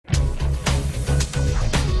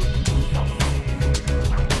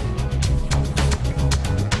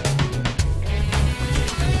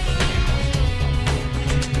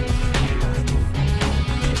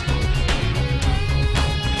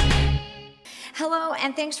Hello,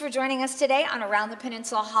 and thanks for joining us today on Around the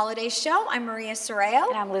Peninsula Holiday Show. I'm Maria Serrao.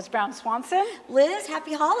 And I'm Liz Brown Swanson. Liz,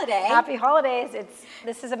 happy holiday. Happy holidays.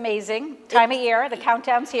 This is amazing. Time of year, the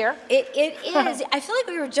countdown's here. It is. I feel like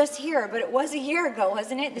we were just here, but it was a year ago,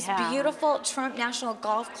 wasn't it? This beautiful Trump National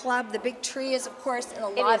Golf Club. The big tree is, of course, in the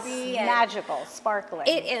lobby. It is magical, sparkling.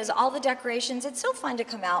 It is. All the decorations. It's so fun to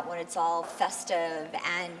come out when it's all festive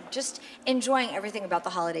and just enjoying everything about the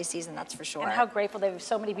holiday season, that's for sure. And how grateful. They have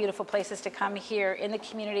so many beautiful places to come here in the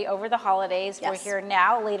community over the holidays. Yes. We're here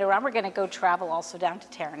now. Later on, we're going to go travel also down to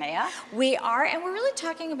Terranea. We are, and we're really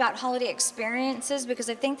talking about holiday experiences because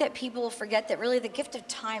I think that people forget that really the gift of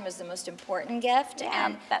time is the most important gift,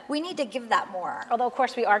 and we need to give that more. Although, of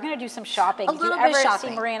course, we are going to do some shopping. A little bit of shopping. If you ever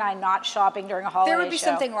see Maria and I not shopping during a holiday show, there would be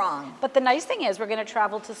something wrong. But the nice thing is we're going to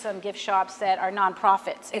travel to some gift shops that are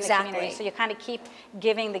nonprofits in the community. So you kind of keep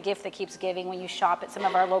giving the gift that keeps giving when you shop at some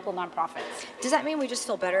of our local nonprofits. Does that mean we just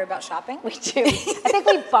feel better about shopping? We do. I think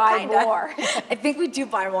we buy more. I think we do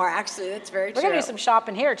buy more, actually. That's very true. We're going to do some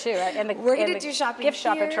shopping here, too. We're going to do shopping gift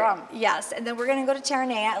shop at Trump. Yes, and then we're going to go to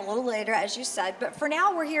Terranea a little later, as you said. But for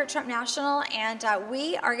now, we're here at Trump National, and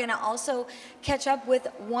we are going to also catch up with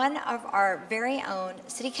one of our very own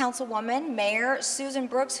City Councilwoman, Mayor Susan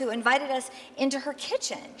Brooks, who invited us into her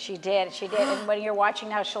kitchen. She did. She did. And when you're watching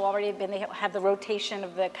now, she'll already been. They have the rotation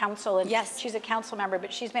of the council, and yes, she's a council member,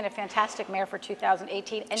 but she's been a fantastic mayor for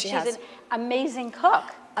 2018, and she's an amazing cook.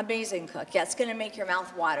 Amazing cook. Yeah, it's going to make your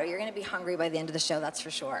mouth water. You're going to be hungry by the end of the show, that's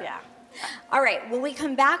for sure. Yeah. All right, when we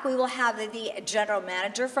come back, we will have the general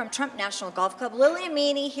manager from Trump National Golf Club, Lily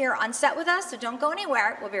Amini, here on set with us, so don't go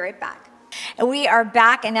anywhere. We'll be right back. And we are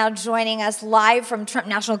back, and now joining us live from Trump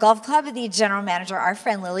National Golf Club, the general manager, our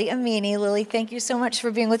friend Lily Amini. Lily, thank you so much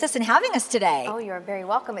for being with us and having us today. Oh, you're very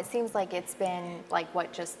welcome. It seems like it's been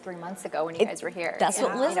just 3 months ago when you guys were here. That's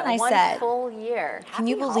what Liz and I said. 1 full year. Can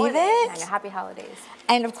you believe it? I know, happy holidays.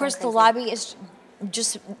 And of course, the lobby is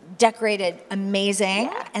just decorated amazing.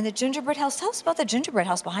 Yeah. And the gingerbread house, tell us about the gingerbread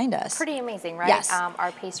house behind us. Pretty amazing, right? Yes.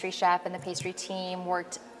 Our pastry chef and the pastry team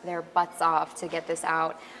worked their butts off to get this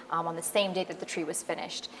out on the same day that the tree was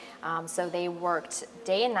finished. So they worked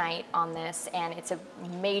day and night on this, and it's a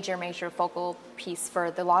major, major focal piece for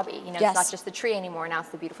the lobby. You know, yes, it's not just the tree anymore, now it's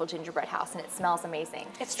the beautiful gingerbread house, and it smells amazing.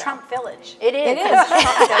 It's Trump Village. It is. It is.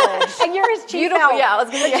 Trump Village. And yours is chief beautiful, elf. yeah, I was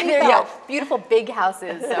going to say, beautiful big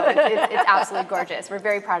houses, so it's absolutely gorgeous. We're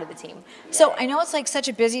very proud of the team. So I know it's like such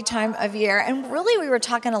a busy time of year, and really we were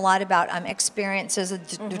talking a lot about experiences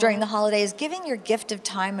during the holidays, giving your gift of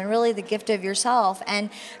time and really the gift of yourself, and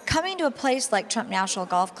coming to a place like Trump National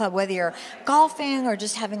Golf Club, whether you're golfing or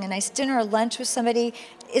just having a nice dinner or lunch with somebody,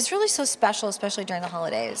 is really so special, especially during the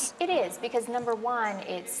holidays. It is, because number one,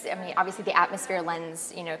 obviously the atmosphere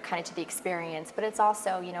lends, kind of to the experience, but it's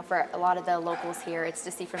also, for a lot of the locals here, it's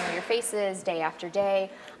to see familiar faces day after day,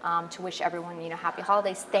 to wish everyone, happy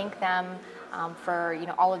holidays, thank them for,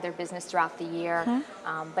 all of their business throughout the year.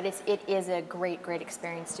 But it is a great, great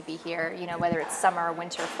experience to be here, whether it's summer,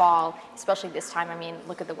 winter, fall, especially this time. I mean,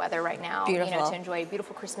 look at the weather right now. Beautiful. To enjoy a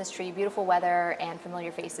beautiful Christmas tree, beautiful weather, and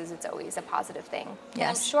familiar faces, it's always a positive thing.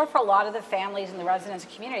 Yes. I'm sure for a lot of the families and the residents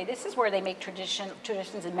of the community, this is where they make traditions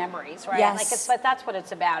and memories, right? Yes. That's what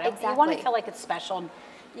it's about. Exactly. You want to feel like it's special. And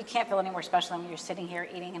you can't feel any more special than when you're sitting here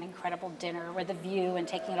eating an incredible dinner with the view and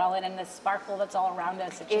taking it all in and the sparkle that's all around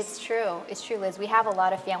us. It's true. It's true, Liz. We have a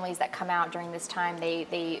lot of families that come out during this time.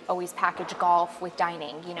 They always package golf with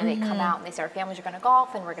dining. They come out and they say, our families are going to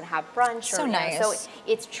golf and we're going to have brunch. So nice. So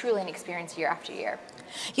it's truly an experience year after year.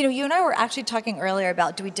 You and I were actually talking earlier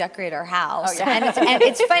about, do we decorate our house? Oh, yeah. And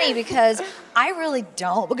it's funny because I really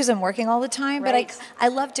don't, because I'm working all the time, right, but I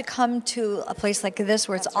love to come to a place like this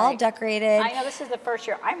where it's all decorated. I know this is the first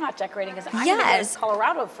year I'm not decorating because I'm yes, going to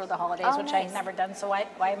Colorado for the holidays, which nice. I've never done, so why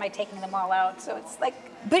am I taking them all out? So it's like,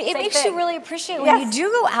 but it makes you really appreciate when you do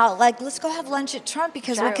go out, like, let's go have lunch at Trump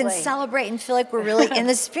because we can celebrate and feel like we're really in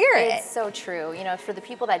the spirit. It's so true. For the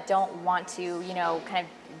people that don't want to, kind of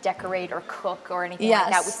decorate or cook or anything like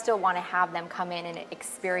that, we still want to have them come in and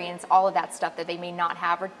experience all of that stuff that they may not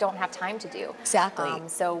have or don't have time to do. Exactly.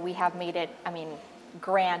 So we have made it,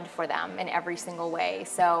 grand for them in every single way.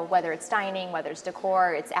 So whether it's dining, whether it's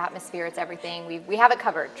decor, it's atmosphere, it's everything. We have it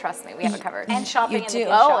covered. Trust me, we have it covered. And shopping. You in do. the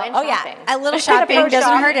gift shop. And shopping. A little shopping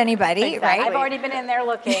doesn't hurt anybody, right? I've already been in there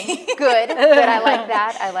looking. Good. I like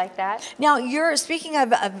that. I like that. Now, you're speaking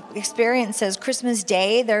of experiences. Christmas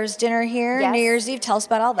Day, there's dinner here. Yes. New Year's Eve. Tell us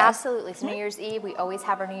about all this. Absolutely. So New Year's Eve, we always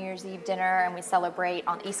have our New Year's Eve dinner, and we celebrate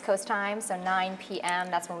on East Coast time. So 9 p.m.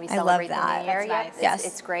 That's when we celebrate the New Year. That's nice. Yes.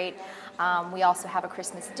 It's great. We also have a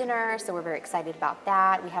Christmas dinner, so we're very excited about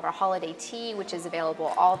that. We have our holiday tea, which is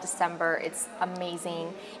available all December. It's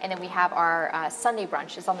amazing. And then we have our Sunday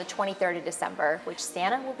brunch. It's on the 23rd of December, which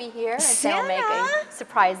Santa will be here. And Santa will make a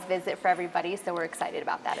surprise visit for everybody, so we're excited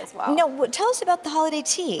about that as well. No, tell us about the holiday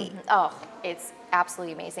tea. Oh, it's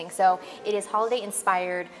absolutely amazing. So it is holiday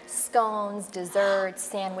inspired, scones, desserts,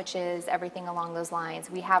 sandwiches, everything along those lines.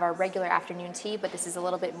 We have our regular afternoon tea, but this is a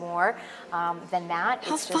little bit more than that.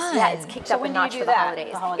 How It's just, fun. yeah, it's kicked up a notch for the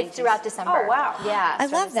holidays. It's throughout December. Oh, wow. Yeah. I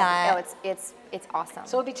love that. Oh, it's awesome.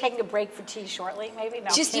 So we'll be taking a break for tea shortly, maybe? No.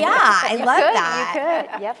 Just, yeah, I love that.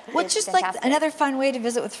 You could, yep. Well, it's just fantastic. like another fun way to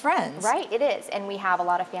visit with friends. Right, it is. And we have a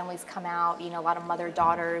lot of families come out, you know, a lot of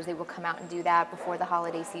mother-daughters, they will come out and do that before the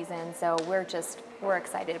holiday season. So we're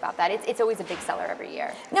excited about that. It's always a big seller every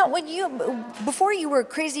year. Now, before you were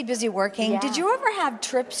crazy busy working, Yeah. did you ever have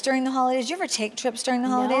trips during the holidays? Did you ever take trips during the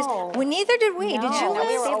holidays? No. Well, neither did we. No. Did you? No, we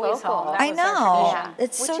Liz? were always home. That I was our know. tradition.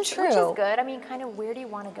 It's so Which true. is good. I mean, kind of where do you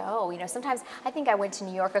want to go? You know, sometimes I think I went to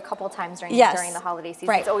New York a couple times during the holiday season.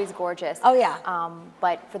 Right. It's always gorgeous. Oh, yeah.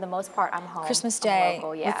 But for the most part, I'm home. Christmas I'm Day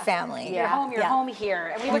local, with family. You're home. You're Yeah. home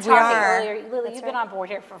here. And we were And we talking are. earlier. Lily, That's you've been right. on board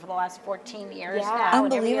here for the last 14 years Yeah. now.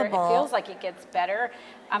 And every year Unbelievable. it feels like it gets better.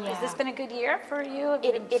 Has Yeah. this been a good year for you? Have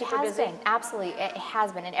you been It super has busy? been, absolutely. It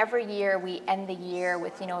has been. And every year we end the year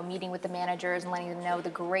with, you know, a meeting with the managers and letting them know the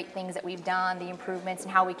great things that we've done, the improvements,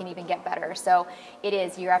 and how we can even get better. So it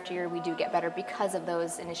is, year after year, we do get better because of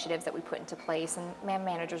those initiatives that we put into place. And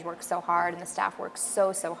managers work so hard and the staff works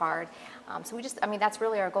so hard. So that's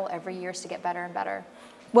really our goal every year, is to get better and better.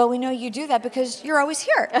 Well, we know you do that because you're always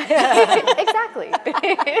here. Exactly.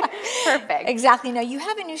 Perfect. Exactly. Now, you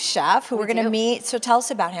have a new chef who we're going to do. meet, so tell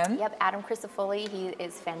us about him. Yep, Adam Crisafulli, he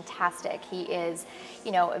is fantastic. He is,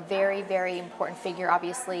 you know, a very, very important figure,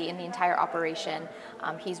 obviously, in the entire operation.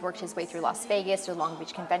 He's worked his way through Las Vegas, through Long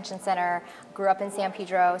Beach Convention Center, grew up in San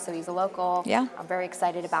Pedro, so he's a local. Yeah. I'm very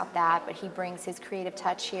excited about that, but he brings his creative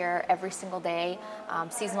touch here every single day.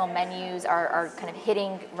 Seasonal menus are kind of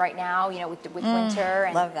hitting right now, you know, with winter.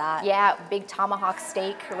 And love that. Yeah, big tomahawk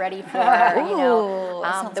steak ready for, you Ooh, know,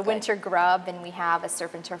 that sounds the good. winter grub, and we have a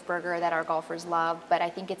surf and turf burger that our golfers love. But I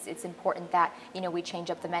think it's important that, you know, we change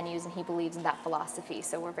up the menus, and he believes in that philosophy.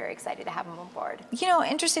 So we're very excited to have him on board. You know,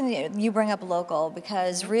 interesting that you bring up local,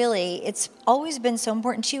 because really it's always been so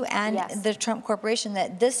important to you and Yes. the Trump Corporation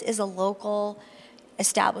that this is a local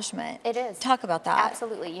establishment. It is. Talk about that.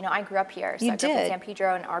 Absolutely. You know, I grew up here. So You I grew up did. in San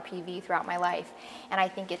Pedro and RPV throughout my life. And I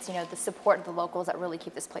think it's, you know, the support of the locals that really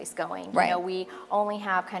keep this place going. Right. You know, we only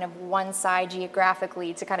have kind of one side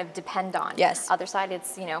geographically to kind of depend on. Yes. Other side,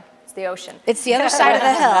 it's, you know, it's the ocean. It's the other side of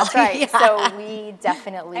the hill. That's right. Yeah. So we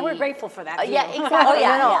definitely... And we're grateful for that. Yeah, view. exactly. Oh,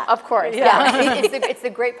 yeah, No, yeah. of course. Yeah. It's the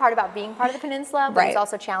great part about being part of the peninsula, but Right. it's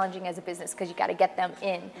also challenging as a business because you got to get them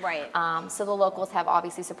in. Right. So the locals have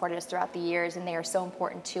obviously supported us throughout the years, and they are so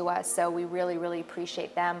important to us. So we really, really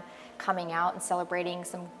appreciate them coming out and celebrating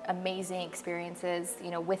some amazing experiences, you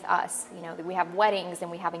know, with us. You know, we have weddings and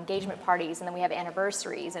we have engagement parties and then we have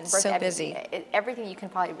anniversaries and So birthday. busy. Everything you can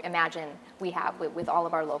probably imagine we have with all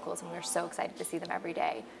of our locals, and we're so excited to see them every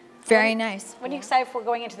day. Very nice. When are you excited for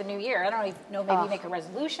going into the new year? I don't even know, maybe make a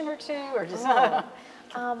resolution or two, or just...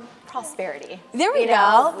 Prosperity. There we You go.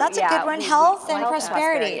 know, That's a yeah, good one. we- Health and health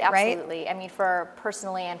prosperity, right? Absolutely. I mean, for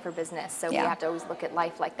personally and for business. So Yeah. we have to always look at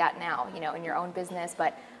life like that now, you know, in your own business,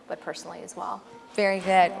 but personally as well. Very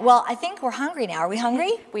good. Well, I think we're hungry now. Are we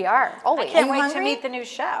hungry? We are, always. Can't you wait to hungry? meet the new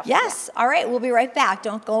chef. Yes. All right. We'll be right back.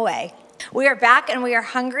 Don't go away. We are back and we are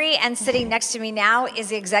hungry. And sitting next to me now is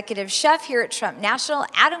the executive chef here at Trump National,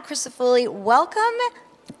 Adam Crisafulli. Welcome.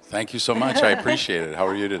 Thank you so much. I appreciate it. How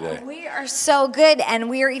are you today? We are so good, and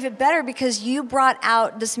we are even better because you brought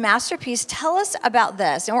out this masterpiece. Tell us about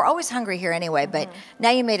this. And we're always hungry here anyway, but now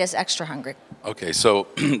you made us extra hungry. Okay, so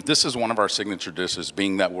this is one of our signature dishes,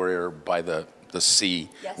 being that we're by the sea.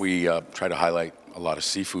 Yes. We try to highlight a lot of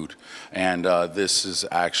seafood. And this is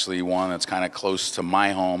actually one that's kind of close to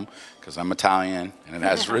my home because I'm Italian, and it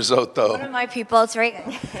has risotto. One of my people, it's right.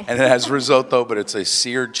 And it has risotto, but it's a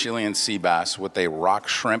seared Chilean sea bass with a rock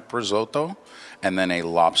shrimp risotto and then a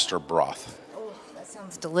lobster broth. That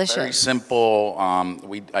sounds delicious. Very simple.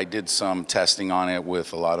 I did some testing on it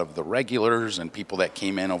with a lot of the regulars and people that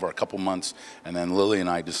came in over a couple months, and then Lily and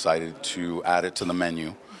I decided to add it to the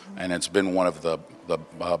menu, and it's been one of the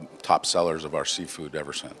the top sellers of our seafood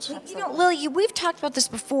ever since. You know, Lily, we've talked about this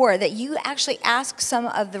before, that you actually ask some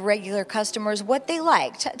of the regular customers what they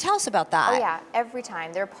like. Tell us about that. Oh yeah, every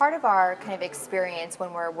time. They're part of our kind of experience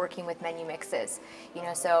when we're working with menu mixes. You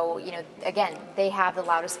know, so, you know, again, they have the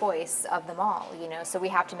loudest voice of them all, you know, so we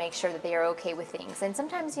have to make sure that they are okay with things. And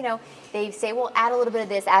sometimes, you know, they say, well, add a little bit of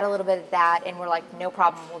this, add a little bit of that, and we're like, no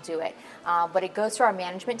problem, we'll do it. But it goes to our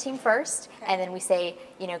management team first, and then we say,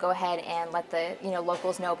 you know, go ahead and let the, you know,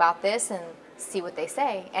 locals know about this and see what they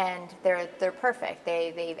say. And they're perfect.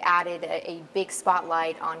 They've added a big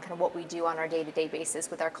spotlight on kind of what we do on our day-to-day basis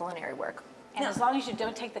with our culinary work. And as long as you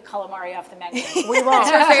don't take the calamari off the menu. We won't.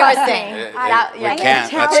 That's our favorite thing. We can't.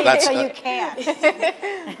 You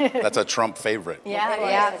can't. That's a Trump favorite.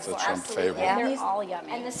 Yeah. It's a Trump favorite. And they're all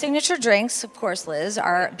yummy. And the signature drinks, of course, Liz,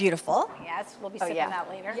 are beautiful. Yes, we'll be sipping that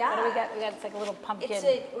later. Yeah. What do we got? We got it's like a little pumpkin.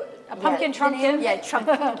 A pumpkin trumpkin. Yeah,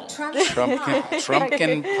 trumpkin.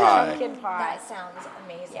 Trumpkin pie. Pumpkin pie. That sounds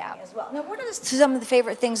amazing as well. Now, what are some of the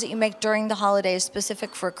favorite things that you make during the holidays,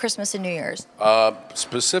 specific for Christmas and New Year's?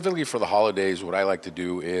 Specifically for the holidays, what I like to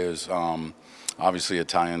do is, obviously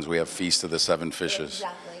Italians, we have Feast of the Seven Fishes.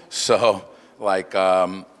 Exactly. So, like,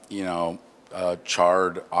 you know,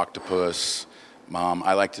 charred octopus.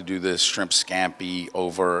 I like to do this shrimp scampi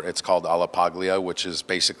over, it's called alla paglia, which is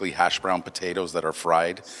basically hash brown potatoes that are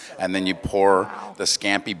fried. And then you pour the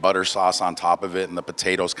scampi butter sauce on top of it, and the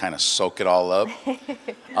potatoes kind of soak it all up.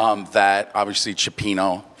 That, obviously,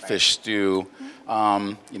 cioppino, fish stew.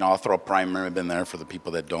 You know, I'll throw prime rib in there for the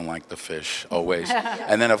people that don't like the fish, always.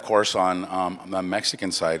 And then, of course, on the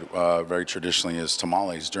Mexican side, very traditionally is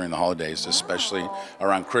tamales during the holidays, especially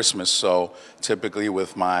around Christmas. So typically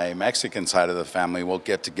with my Mexican side of the family, we'll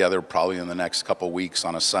get together probably in the next couple weeks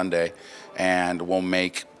on a Sunday, and we'll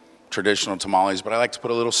make traditional tamales, but I like to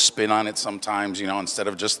put a little spin on it sometimes, you know, instead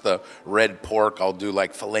of just the red pork, I'll do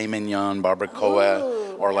like filet mignon,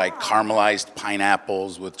 barbacoa, or like caramelized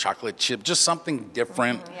pineapples with chocolate chip, just something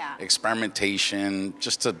different, experimentation,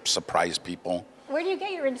 just to surprise people. Where do you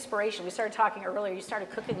get your inspiration? We started talking earlier, you started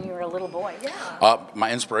cooking when you were a little boy.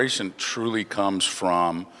 My inspiration truly comes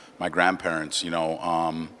from my grandparents, you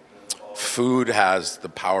know. Food has the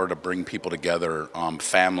power to bring people together,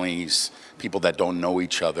 families, people that don't know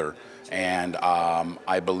each other. And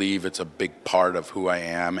I believe it's a big part of who I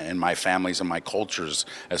am and my families and my cultures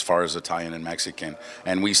as far as Italian and Mexican.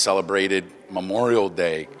 And we celebrated Memorial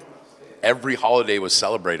Day. Every holiday was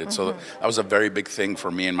celebrated, so that was a very big thing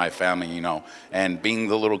for me and my family, you know. And being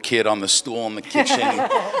the little kid on the stool in the kitchen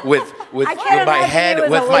with my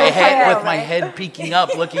head peeking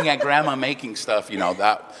up, looking at grandma making stuff, you know,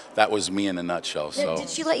 that was me in a nutshell. So Did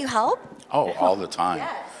she let you help? Oh, all the time,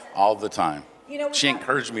 all the time. You know, she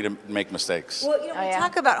encouraged me to make mistakes. Well, you know, we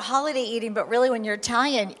talk about holiday eating, but really when you're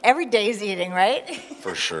Italian, every day is eating, right?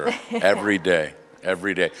 For sure, every day.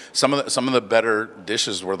 Every day. Some of the better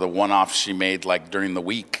dishes were the one-offs she made like during the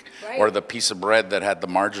week, or the piece of bread that had the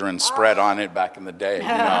margarine spread on it back in the day. You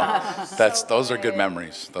know, those are good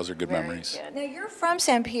memories. Those are good memories. Good. Now you're from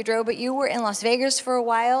San Pedro, but you were in Las Vegas for a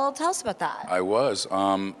while. Tell us about that. I was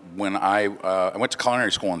when I went to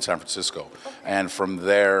culinary school in San Francisco, and from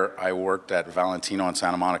there I worked at Valentino in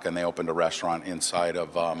Santa Monica, and they opened a restaurant inside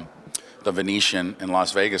of the Venetian in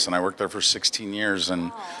Las Vegas, and I worked there for 16 years,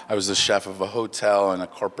 and I was the chef of a hotel and a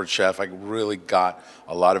corporate chef. I really got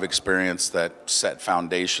a lot of experience that set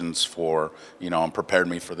foundations for, you know, and prepared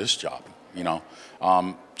me for this job, you know,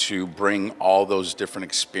 to bring all those different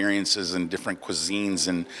experiences and different cuisines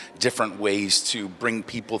and different ways to bring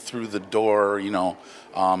people through the door, you know,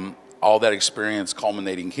 all that experience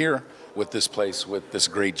culminating here with this place, with this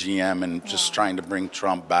great GM, and just trying to bring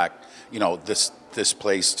Trump back, you know, this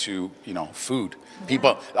place to, you know, food.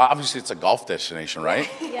 People, obviously it's a golf destination, right?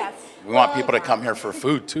 Yes. We want people to come here for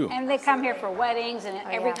food too. And they come here for weddings and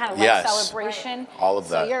every kind of life celebration. All of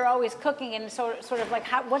that. So you're always cooking, and sort of like,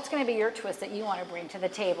 what's going to be your twist that you want to bring to the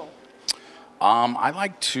table? I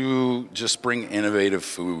like to just bring innovative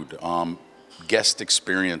food, guest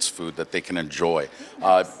experience food that they can enjoy.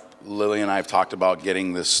 Lily and I have talked about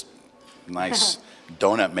getting this nice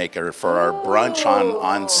donut maker for our brunch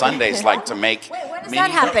on Sundays, like to make. Wait, when does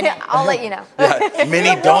that happen? I'll let you know.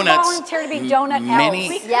 Mini donuts. Volunteer to be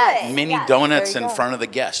donut mini donuts in front of the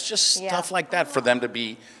guests, just stuff like that for them to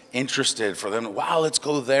be interested, for them, wow, let's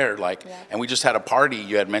go there. Like, and we just had a party.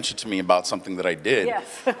 You had mentioned to me about something that I did. Yes.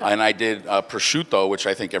 And I did prosciutto, which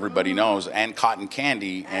I think everybody knows, and cotton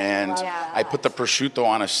candy. And I put the prosciutto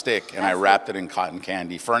on a stick and I wrapped it in cotton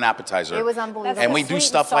candy for an appetizer. It was unbelievable. And we do Sweet and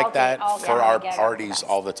stuff like salty that all for our together. parties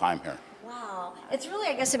all the time here. Wow. It's really,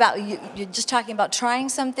 I guess, about you're just talking about trying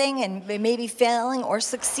something and maybe failing or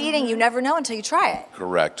succeeding. You never know until you try it.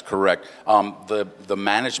 Correct. The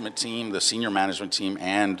management team, the senior management team,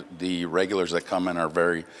 and the regulars that come in are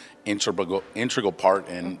very integral part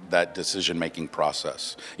in that decision-making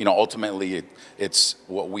process. You know, ultimately, it's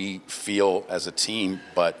what we feel as a team,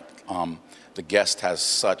 but the guest has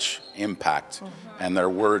such impact, and their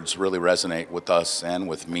words really resonate with us and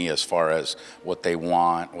with me as far as what they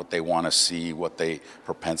want to see, what they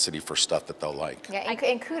propensity for stuff that they'll like. Yeah,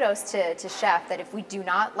 and kudos to Chef that if we do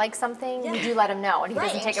not like something, we do let him know, and he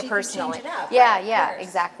doesn't take it personally. Yeah,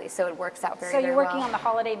 exactly. So it works out very, So you're very working well. on the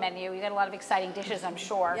holiday menu. You got a lot of exciting dishes, I'm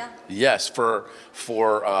sure. Yeah. Yes, for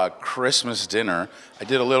Christmas dinner, I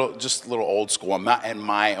did just a little old school. I'm not, in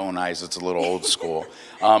my own eyes, it's a little old school.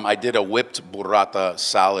 I did a whipped burrata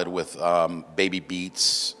salad with baby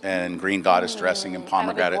beets and green goddess dressing and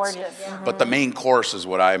pomegranates. Gorgeous. But the main course is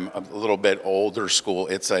what I'm a little bit older school.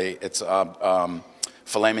 It's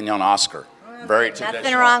filet mignon Oscar. Very traditional.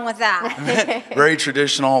 Nothing wrong with that. Very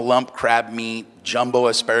traditional lump crab meat, jumbo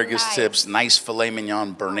asparagus tips, nice filet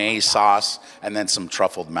mignon béarnaise sauce, and then some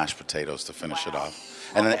truffled mashed potatoes to finish it off.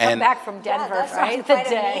 And then Come back from Denver, right? Quite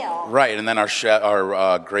a meal. right, and then our chef,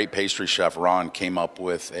 our great pastry chef Ron, came up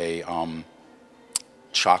with a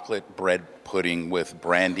chocolate bread pudding with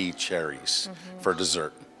brandy cherries for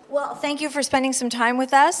dessert. Well, thank you for spending some time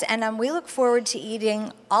with us, and we look forward to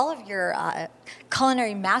eating all of your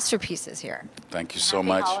culinary masterpieces here. Thank you so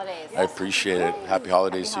much. Holidays. I appreciate it. Happy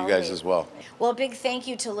holidays to you guys as well. Well, a big thank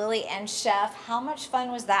you to Lily and Chef. How much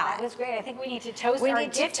fun was that? That was great. I think we need to toast We our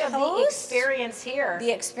need to gift of the toast experience here.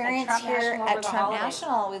 The experience Trump here National over at the Trump holidays.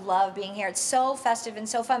 National. We love being here. It's so festive and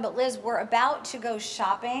so fun. But Liz, we're about to go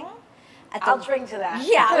shopping. I'll drink to that.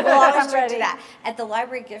 Yeah, we'll always I'm drink to ready. that. At the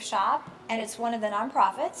library gift shop, and it's one of the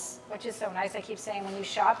nonprofits. Which is so nice. I keep saying when you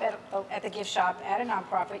shop at the gift shop at a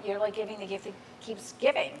nonprofit, you're like giving the gift that keeps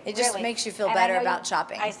giving. It just really. makes you feel And I better know about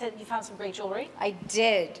shopping. I said you found some great jewelry. I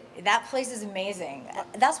did. That place is amazing.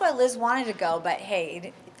 That's why Liz wanted to go, but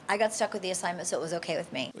hey, I got stuck with the assignment, so it was okay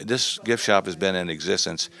with me. This gift shop has been in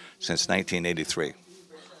existence since 1983.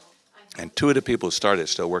 And two of the people who started it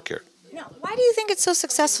still work here. Now, why do you think it's so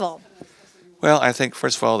successful? Well, I think,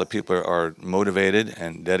 first of all, the people are motivated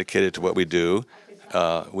and dedicated to what we do.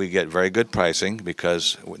 We get very good pricing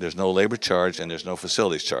because there's no labor charge and there's no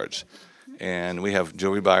facilities charge. And we have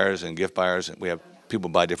jewelry buyers and gift buyers, and we have people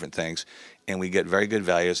buy different things, and we get very good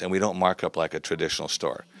values, and we don't mark up like a traditional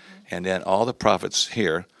store. And then all the profits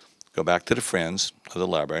here go back to the Friends of the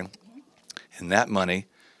library, and that money,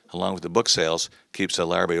 along with the book sales, keeps the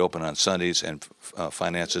library open on Sundays and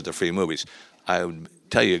finances the free movies. I would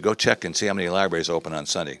tell you, go check and see how many libraries are open on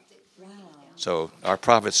Sunday. Wow. So our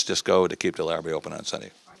profits just go to keep the library open on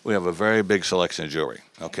Sunday. We have a very big selection of jewelry,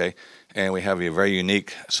 okay? And we have a very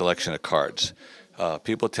unique selection of cards.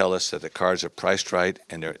 People tell us that the cards are priced right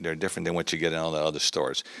and they're different than what you get in all the other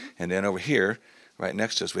stores. And then over here, right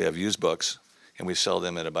next to us, we have used books, and we sell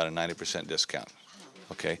them at about a 90% discount.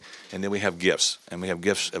 Okay, and then we have gifts, and we have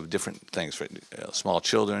gifts of different things for small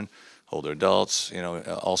children, older adults, you know,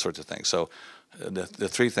 all sorts of things. So the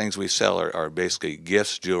three things we sell are basically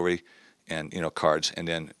gifts, jewelry, and, you know, cards. And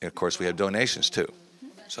then, of course, we have donations, too.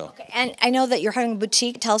 So Okay, and I know that you're having a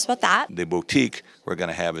boutique. Tell us about that. the boutique we're going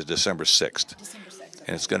to have is December 6th.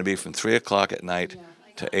 And it's going to be from 3 o'clock at night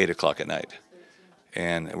to 8 o'clock at night.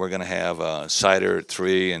 And we're going to have cider at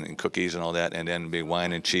 3 and cookies and all that, and then be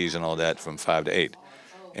wine and cheese and all that from 5 to 8.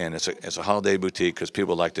 And it's a holiday boutique because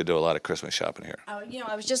people like to do a lot of Christmas shopping here. You know,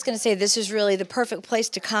 I was just going to say this is really the perfect place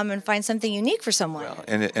to come and find something unique for someone.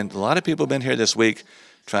 And a lot of people have been here this week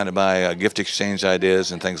trying to buy gift exchange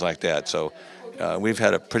ideas and things like that. So we've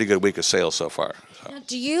had a pretty good week of sales so far. So.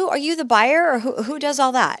 Now, are you the buyer, or who does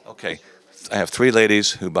all that? Okay. I have 3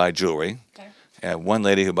 ladies who buy jewelry. Okay. I have 1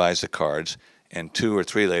 lady who buys the cards, and 2 or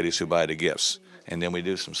 3 ladies who buy the gifts. And then we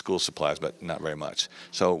do some school supplies, but not very much.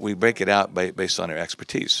 So we break it out based on their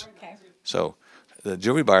expertise. Okay. So the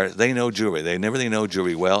jewelry buyers, they know jewelry. They really know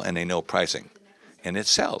jewelry well, and they know pricing. And it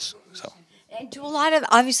sells. So. And do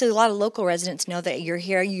obviously a lot of local residents know that you're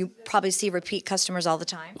here. You probably see repeat customers all the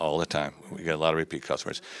time. All the time. We get a lot of repeat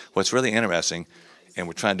customers. What's really interesting, and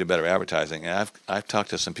we're trying to do better advertising, and I've talked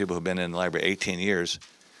to some people who've been in the library 18 years,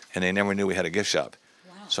 and they never knew we had a gift shop.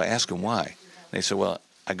 Wow. So I asked them why. And they said, well,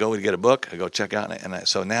 I go to get a book, I go check out,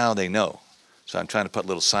 so now they know. So I'm trying to put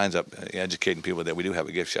little signs up educating people that we do have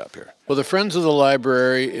a gift shop here. Well, the Friends of the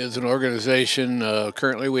Library is an organization.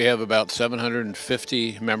 Currently we have about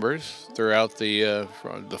 750 members throughout the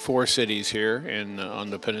 4 cities here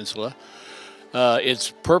on the peninsula.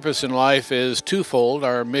 Its purpose in life is twofold.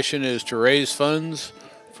 Our mission is to raise funds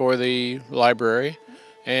for the library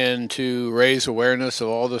and to raise awareness of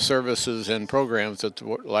all the services and programs that the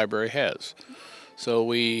library has. So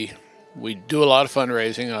we do a lot of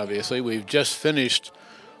fundraising, obviously. We've just finished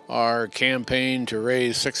our campaign to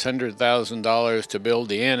raise $600,000 to build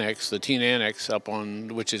the annex, the teen annex,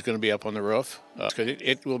 which is going to be up on the roof.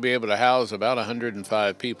 It will be able to house about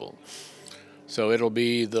 105 people. So it'll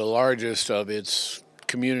be the largest of its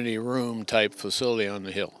community room type facility on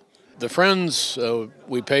the hill. The Friends,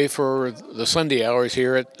 we pay for the Sunday hours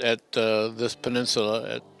here at this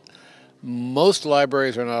peninsula. Most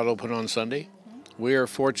libraries are not open on Sunday. We are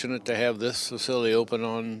fortunate to have this facility open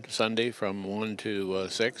on Sunday from 1 to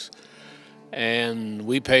 6, and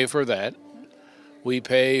we pay for that. We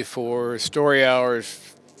pay for story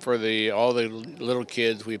hours for all the little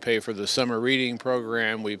kids. We pay for the summer reading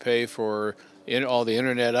program. We pay for all the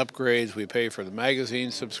internet upgrades. We pay for the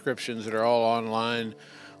magazine subscriptions that are all online.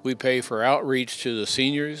 We pay for outreach to the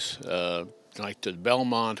seniors, like to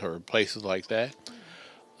Belmont or places like that.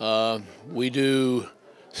 We do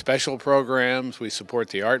special programs. We support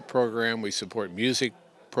the art program. We support music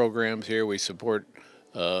programs here. We support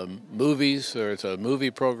movies. There's a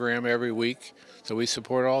movie program every week, so we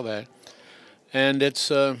support all that. And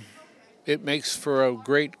it makes for a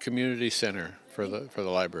great community center for the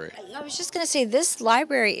library. I was just going to say, this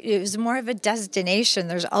library is more of a destination.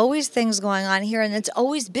 There's always things going on here, and it's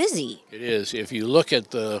always busy. It is. If you look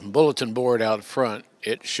at the bulletin board out front,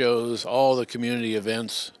 it shows all the community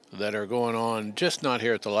events that are going on, just not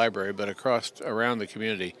here at the library, but around the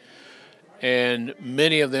community. And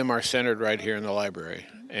many of them are centered right here in the library.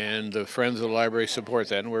 And the Friends of the Library support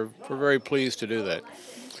that, and we're very pleased to do that.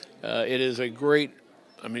 It is a great,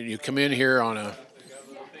 you come in here on a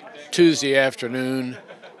Tuesday afternoon,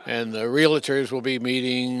 and the realtors will be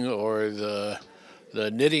meeting, or the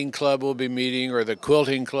knitting club will be meeting, or the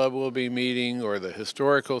quilting club will be meeting, or the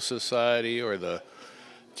historical society, or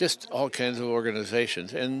just all kinds of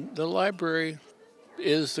organizations. And the library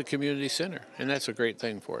is the community center, and that's a great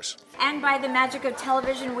thing for us. And by the magic of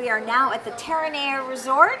television, we are now at the Terranea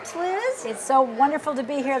Resort, Liz. It's so wonderful to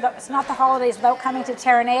be here. It's not the holidays without coming to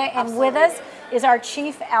Terranea. And with us is our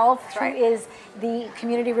chief elf, who is the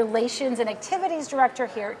Community Relations and Activities Director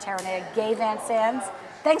here at Terranea, Gay Van Sands.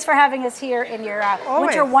 Thanks for having us here in your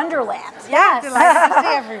winter wonderland. Yes. Delighted to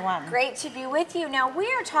see everyone. Great to be with you. Now, we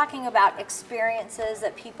are talking about experiences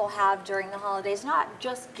that people have during the holidays, not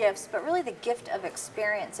just gifts, but really the gift of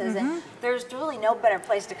experiences. And there's really no better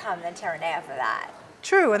place to come than Terranea for that.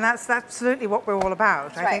 True, and that's absolutely what we're all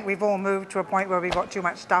about. I think we've all moved to a point where we've got too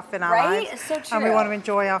much stuff in our lives. So true. And we want to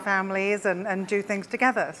enjoy our families and do things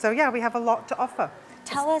together. So yeah, we have a lot to offer.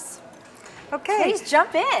 Tell us. Okay. Please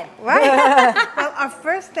jump in. Right. Well, our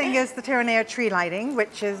first thing is the Terranea tree lighting,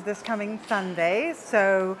 which is this coming Sunday.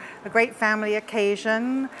 So a great family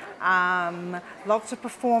occasion. Lots of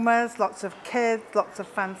performers, lots of kids, lots of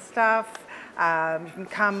fun stuff. You can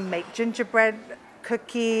come make gingerbread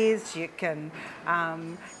cookies. You can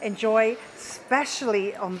enjoy,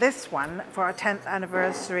 especially on this one, for our 10th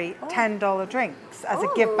anniversary, $10 drinks as a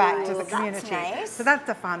give back to the community. That's nice. So that's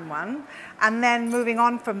a fun one. And then moving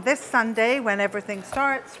on from this Sunday, when everything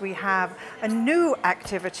starts, we have a new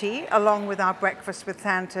activity along with our Breakfast with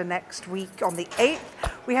Santa next week on the 8th.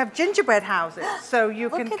 We have gingerbread houses. So you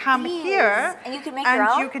can come here and you can make your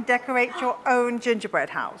own? you can decorate your own gingerbread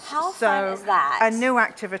house. How fun is that? A new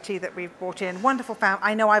activity that we've brought in. Wonderful family.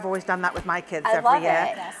 I know I've always done that with my kids every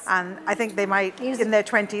year. Yes. And I think they might, in their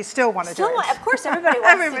 20s, still want to do it. Of course, everybody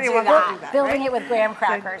wants to do that. Building it with graham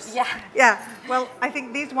crackers. So, yeah. Well, I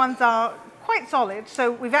think these ones are quite solid,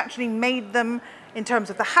 so we've actually made them in terms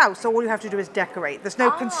of the house, so all you have to do is decorate. There's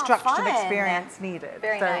no construction experience needed.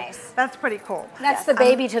 Very nice. That's pretty cool. That's the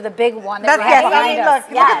baby to the big one that we have behind us.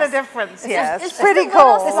 Look at the difference. It's pretty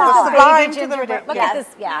cool. This is the baby sublime gingerbread. Look at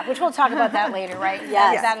this, which we'll talk about that later, right?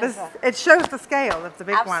 Yes. It shows the scale of the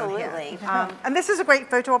big one here. Absolutely. And this is a great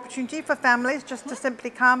photo opportunity for families just to simply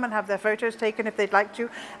come and have their photos taken if they'd like to,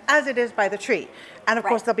 as it is by the tree. And of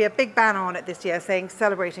course, there'll be a big banner on it this year saying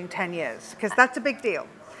celebrating 10 years, because that's a big deal.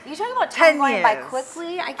 You're talking about time going years. by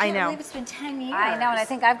quickly. I can't believe it's been 10 years. I know, and I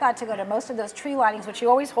think I've got to go to most of those tree lightings, which you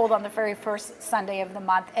always hold on the very first Sunday of the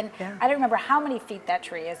month. And I don't remember how many feet that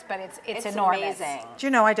tree is, but it's enormous. Amazing. Do you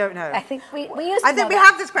know? I don't know. I think we used to I think know we that.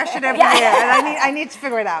 have this question every year, and I need to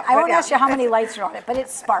figure it out. I won't ask you how many lights are on it, but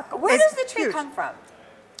it's sparkles. Where does the tree come from?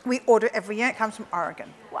 We order every year. It comes from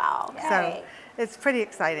Oregon. Wow. So it's pretty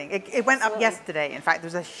exciting. It went up yesterday. In fact,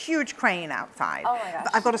 there's a huge crane outside. Oh my gosh.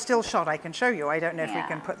 I've got a still shot I can show you. I don't know if we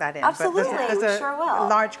can put that in. Absolutely, but there's we sure will. a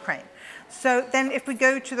large crane. So then if we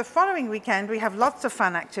go to the following weekend, we have lots of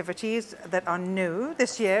fun activities that are new.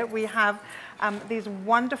 This year we have these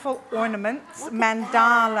wonderful ornaments,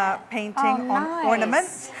 mandala painting on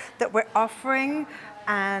ornaments that we're offering.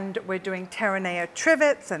 And we're doing Terranea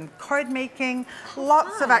trivets and card making,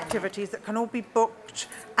 lots of activities that can all be booked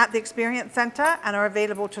at the Experience Center and are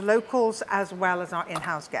available to locals as well as our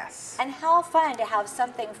in-house guests. And how fun to have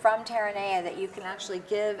something from Terranea that you can actually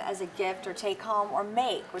give as a gift or take home or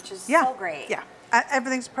make, which is so great. Yeah.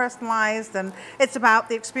 Everything's personalized, and it's about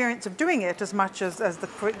the experience of doing it as much as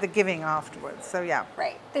the giving afterwards. So yeah,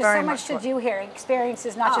 right. There's so much to do here.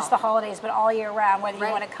 Experiences not just the holidays, but all year round. Whether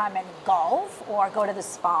you want to come and golf or go to the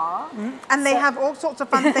spa, and they have all sorts of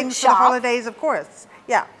fun things for the holidays, of course.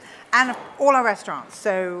 Yeah. And all our restaurants.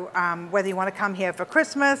 So whether you want to come here for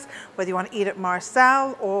Christmas, whether you want to eat at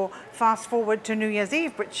Marcel, or fast forward to New Year's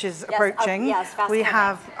Eve, which is approaching, we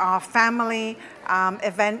have our family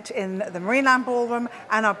event in the Marineland Ballroom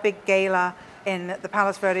and our big gala in the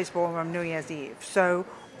Palos Verdes Ballroom New Year's Eve. So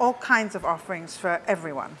all kinds of offerings for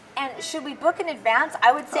everyone. And should we book in advance?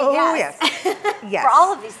 I would say yes. Yes. For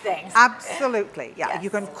all of these things. Absolutely, yeah. Yes. You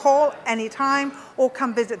can call anytime or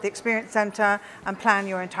come visit the Experience Center and plan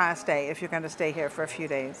your entire stay if you're going to stay here for a few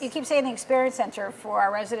days. You keep saying the Experience Center. For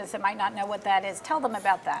our residents that might not know what that is, tell them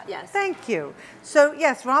about that. Yes. Thank you. So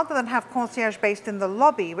yes, rather than have concierge based in the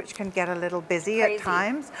lobby, which can get a little busy at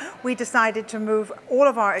times, we decided to move all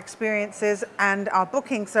of our experiences and our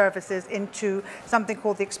booking services into something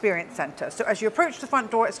called the Experience Center. So as you approach the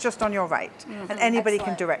front door, it's just on your right, and anybody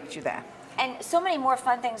can direct you there. And so many more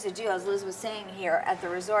fun things to do, as Liz was saying, here at the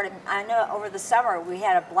resort. And I know over the summer we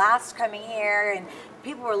had a blast coming here, and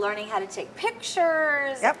people were learning how to take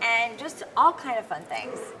pictures and just all kind of fun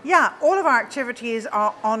things. Yeah, all of our activities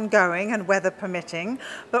are ongoing and weather permitting,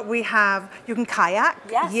 but we have, you can kayak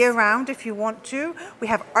year round if you want to. We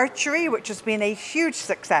have archery, which has been a huge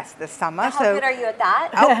success this summer. How good are you at that?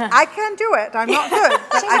 Oh, I can do it. I'm not good,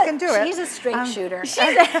 but I can do it. She's a straight shooter.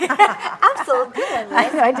 Absolutely. I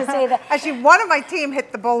tried to say that. Actually, one of my team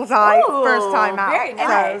hit the bullseye first time out. Very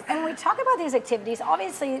nice. And when we talk about these activities,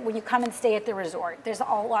 obviously when you come and stay at the resort, there's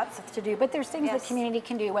all lots to do, but there's things the community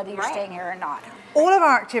can do whether you're staying here or not. All of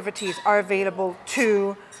our activities are available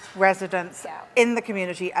to residents in the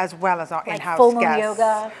community as well as our in-house full moon guests.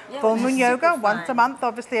 yoga. Full moon yoga once a month,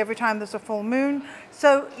 obviously every time there's a full moon.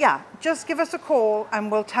 So yeah, just give us a call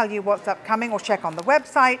and we'll tell you what's upcoming, or check on the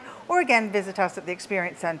website, or again visit us at the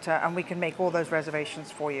Experience Center and we can make all those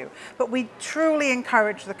reservations for you. But we truly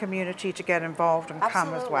encourage the community to get involved and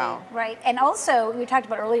come as well. Right, and also we talked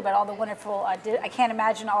about earlier about all the wonderful, I can't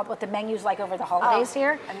imagine all what the menu's like over the holidays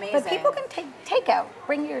here. Amazing. But people can take takeout.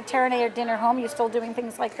 Bring your Terranea dinner home. You're still doing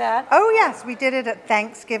things like that? Oh yes, we did it at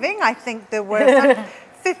Thanksgiving. I think there were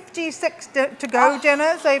 56 to-go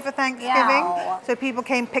dinners over Thanksgiving. So people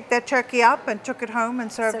came, picked their turkey up and took it home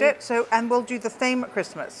and served it. So, and we'll do the same at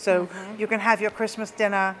Christmas. So you can have your Christmas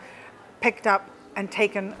dinner picked up and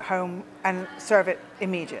taken home and serve it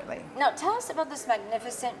immediately. Now tell us about this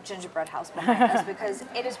magnificent gingerbread house behind us, because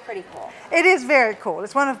it is pretty cool. It is very cool.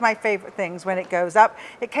 It's one of my favorite things when it goes up.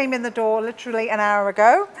 It came in the door literally an hour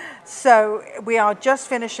ago, so we are just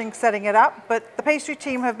finishing setting it up, but the pastry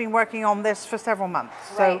team have been working on this for several months,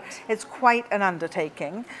 so it's quite an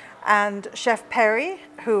undertaking. And Chef Perry,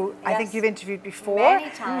 who I think you've interviewed before,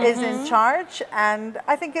 is in charge, and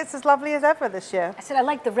I think it's as lovely as ever this year. I said I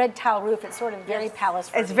like the red tile roof. It's sort of very Palos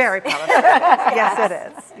Verdes. It's very Palos Verdes. Yes,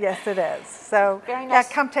 it is. Yes, it is. So yeah,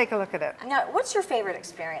 come take a look at it. Now, what's your favorite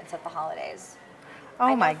experience at the holidays?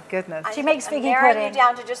 Oh my goodness. She makes figgy pudding. I'm narrowing you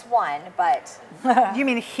down to just one, but... You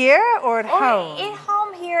mean here or at home? At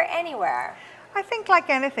home, here, anywhere. I think like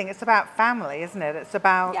anything, it's about family, isn't it? It's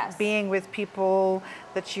about being with people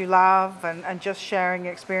that you love and just sharing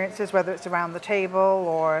experiences, whether it's around the table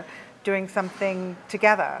or doing something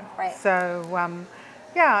together. Right. So,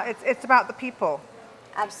 yeah, it's about the people.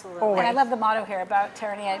 Absolutely. Always. And I love the motto here about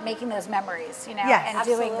Terranea, making those memories, you know, Yes. and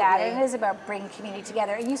doing that. And it is about bringing community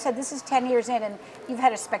together. And you said this is 10 years in, and you've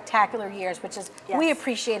had a spectacular years, which is, we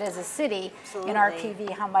appreciate as a city in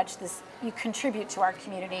RPV how much you contribute to our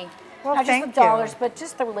community. Well, not just with dollars, but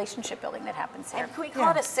just the relationship building that happens here. And can we call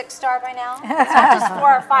it a 6-star by now? It's not just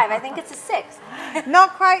 4 or 5. I think it's a 6.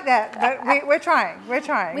 Not quite that, but we're trying. We're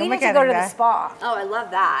trying. We need to go to the spa. Oh, I love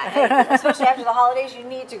that. Especially after the holidays, you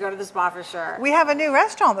need to go to the spa for sure. We have a new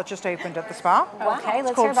restaurant that just opened at the spa. Okay, let's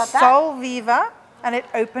it's called hear about that. Sol Viva. and it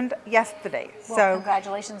opened yesterday. Well, so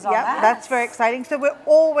congratulations on yeah, that. that's very exciting. So we're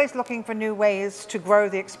always looking for new ways to grow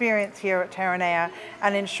the experience here at Terranea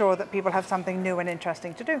and ensure that people have something new and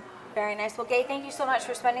interesting to do. Very nice. Well, Gay, thank you so much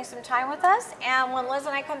for spending some time with us. And when Liz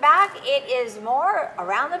and I come back, it is more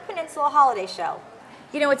Around the Peninsula Holiday Show.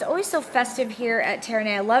 You know, it's always so festive here at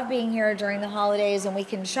Terranea. I love being here during the holidays, and we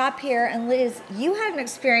can shop here. And Liz, you had an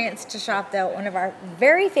experience to shop, though, at one of our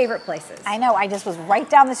very favorite places. I know. I just was right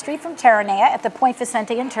down the street from Terranea at the Point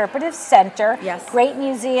Vicente Interpretive Center. Yes. Great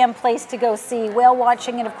museum, place to go see whale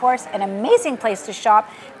watching, and of course, an amazing place to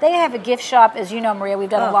shop. They have a gift shop, as you know, Maria. We've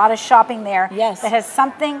done a lot of shopping there. Yes. That has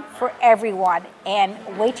something for everyone. And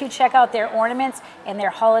wait to check out their ornaments and their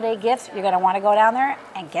holiday gifts. You're going to want to go down there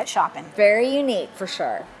and get shopping. Very unique, for sure.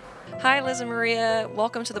 Hi, Liz and Maria.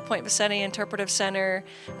 Welcome to the Point Vicente Interpretive Center.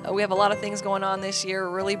 We have a lot of things going on this year.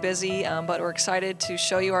 We're really busy, but we're excited to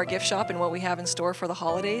show you our gift shop and what we have in store for the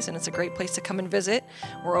holidays, and it's a great place to come and visit.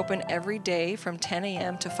 We're open every day from 10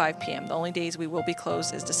 a.m. to 5 p.m. The only days we will be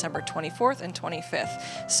closed is December 24th and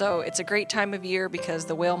 25th. So it's a great time of year because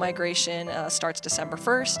the whale migration starts December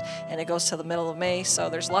 1st, and it goes to the middle of May, so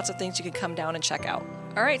there's lots of things you can come down and check out.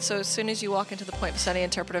 All right, so as soon as you walk into the Point Vicente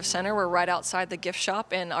Interpretive Center, we're right outside the gift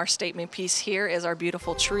shop, and our statement piece here is our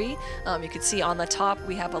beautiful tree. You can see on the top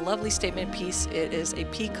we have a lovely statement piece. It is a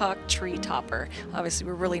peacock tree topper. Obviously,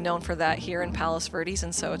 we're really known for that here in Palos Verdes,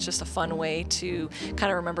 and so it's just a fun way to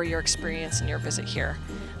kind of remember your experience and your visit here.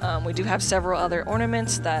 We do have several other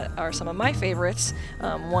ornaments that are some of my favorites,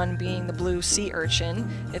 one being the blue sea urchin.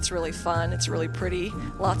 It's really fun, it's really pretty,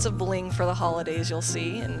 lots of bling for the holidays, you'll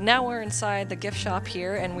see. And now we're inside the gift shop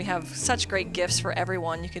here, and we have such great gifts for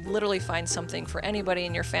everyone. You could literally find something for anybody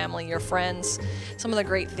in your family, your friends. Some of the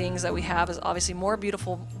great things that we have is obviously more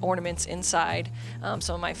beautiful ornaments inside.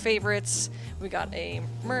 Some of my favorites, we got a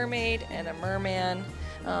mermaid and a merman,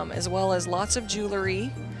 as well as lots of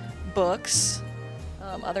jewelry, books.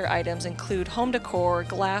 Other items include home decor,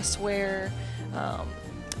 glassware,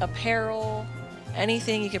 apparel,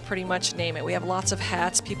 anything you could pretty much name it. We have lots of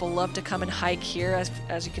hats. People love to come and hike here.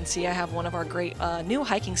 As you can see, I have one of our great new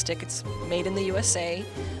hiking stick. It's made in the USA.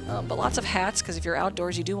 But lots of hats, because if you're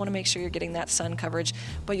outdoors, you do want to make sure you're getting that sun coverage.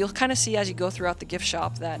 But you'll kind of see as you go throughout the gift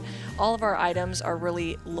shop that all of our items are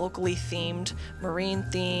really locally themed, marine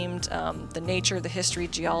themed, the nature, the history,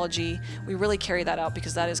 geology. We really carry that out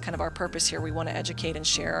because that is kind of our purpose here. We want to educate and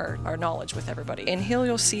share our knowledge with everybody. And here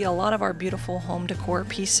you'll see a lot of our beautiful home decor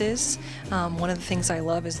pieces. One of the things I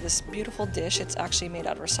love is this beautiful dish. It's actually made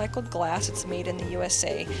out of recycled glass. It's made in the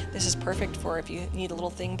USA. This is perfect for if you need a little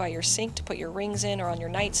thing by your sink to put your rings in or on your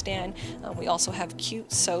nightstand. We also have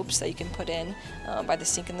cute soaps that you can put in by the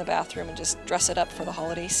sink in the bathroom and just dress it up for the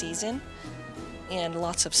holiday season. And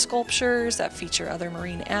lots of sculptures that feature other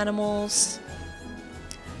marine animals.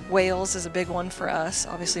 Whales is a big one for us,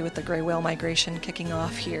 obviously with the gray whale migration kicking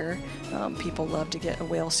off here. People love to get a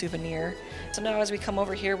whale souvenir. So now as we come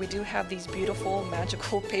over here, we do have these beautiful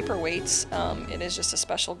magical paperweights. It is just a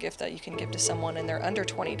special gift that you can give to someone, and they're under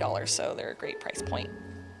 $20, so they're a great price point.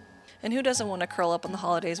 And who doesn't want to curl up on the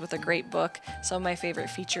holidays with a great book? Some of my favorite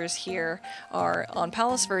features here are on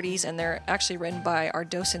Palos Verdes, and they're actually written by our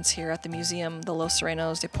docents here at the museum, the Los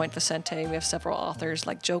Serranos de Point Vicente. We have several authors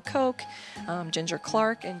like Joe Koch, Ginger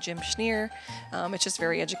Clark, and Jim Schneer. It's just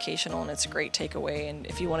very educational, and it's a great takeaway. And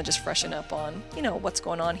if you want to just freshen up on, you know, what's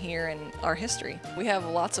going on here and our history. We have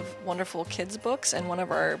lots of wonderful kids books, and one of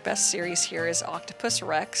our best series here is Octopus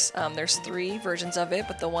Rex. There's 3 versions of it,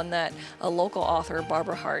 but the one that a local author,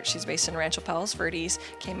 Barbara Hart, she's based in Rancho Palos Verdes,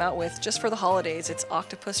 came out with just for the holidays. It's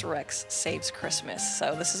Octopus Rex Saves Christmas.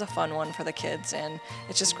 So this is a fun one for the kids, and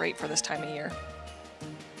it's just great for this time of year.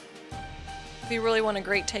 If you really want a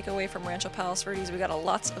great takeaway from Rancho Palos Verdes, we got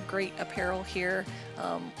lots of great apparel here.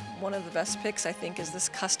 One of the best picks, I think, is this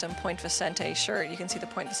custom Point Vicente shirt. You can see the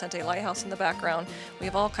Point Vicente lighthouse in the background. We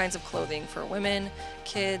have all kinds of clothing for women,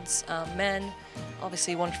 kids, men.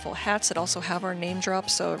 Obviously wonderful hats that also have our name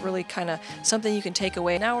drops, so it really kind of something you can take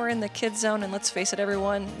away. Now we're in the kids zone, and let's face it,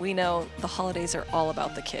 everyone, we know the holidays are all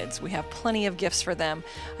about the kids. We have plenty of gifts for them.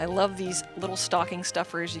 I love these little stocking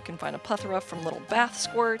stuffers. You can find a plethora from little bath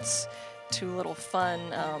squirts to little fun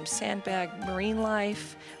sandbag marine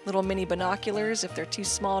life, little mini binoculars if they're too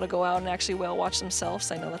small to go out and actually whale watch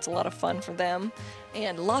themselves. I know that's a lot of fun for them.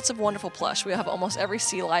 And lots of wonderful plush. We have almost every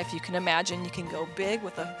sea life you can imagine. You can go big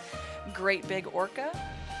with a great big orca,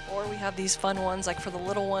 or we have these fun ones like for the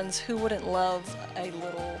little ones. Who wouldn't love a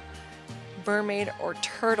little mermaid or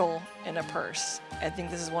turtle in a purse? I think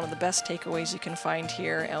this is one of the best takeaways you can find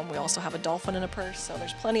here. We also have a dolphin in a purse, so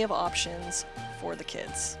there's plenty of options for the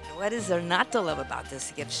kids. What is there not to love about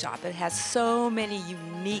this gift shop? It has so many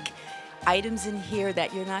unique items in here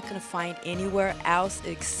that you're not going to find anywhere else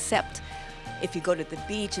except if you go to the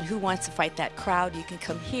beach. And who wants to fight that crowd? You can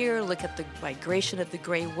come here, look at the migration of the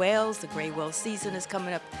gray whales. The gray whale season is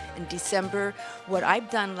coming up in December. What I've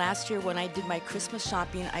done last year when I did my Christmas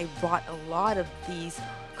shopping, I bought a lot of these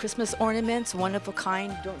Christmas ornaments, one of a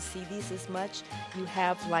kind. You don't see these as much. You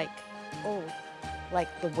have like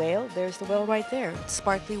the whale. There's the whale right there.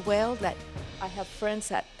 Sparkly whale that I have friends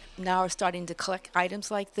that now are starting to collect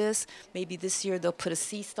items like this. Maybe this year they'll put a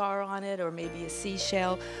sea star on it or maybe a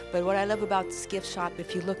seashell. But what I love about this gift shop,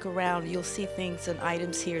 if you look around, you'll see things and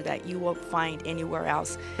items here that you won't find anywhere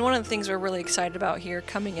else. One of the things we're really excited about here,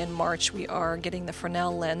 coming in March, we are getting the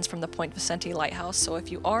Fresnel lens from the Point Vicente Lighthouse. So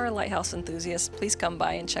if you are a lighthouse enthusiast, please come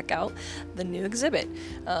by and check out the new exhibit.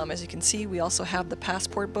 As you can see, we also have the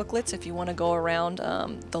passport booklets. If you want to go around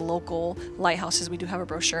the local lighthouses, we do have a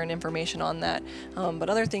brochure and information on that. But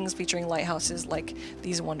other things featuring lighthouses like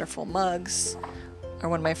these wonderful mugs are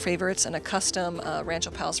one of my favorites, and a custom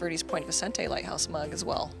Rancho Palos Verdes Point Vicente lighthouse mug as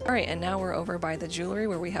well. All right, and now we're over by the jewelry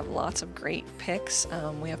where we have lots of great picks.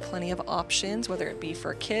 We have plenty of options, whether it be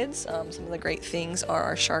for kids. Some of the great things are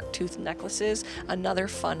our shark tooth necklaces. Another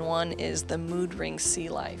fun one is the mood ring sea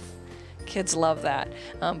life. Kids love that,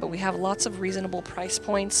 but we have lots of reasonable price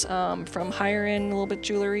points, from higher end a little bit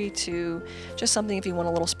jewelry to just something if you want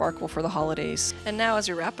a little sparkle for the holidays. And now as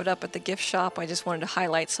we wrap it up at the gift shop, I just wanted to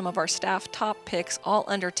highlight some of our staff top picks, all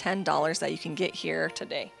under $10 that you can get here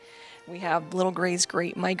today. We have Little Gray's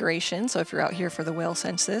Great Migration, so if you're out here for the whale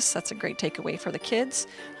census, that's a great takeaway for the kids.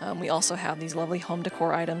 We also have these lovely home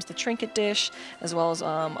decor items, the trinket dish, as well as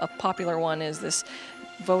a popular one is this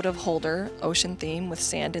votive holder, ocean theme with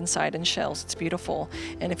sand inside and shells. It's beautiful.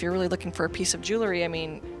 And if you're really looking for a piece of jewelry, I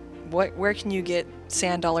mean, where can you get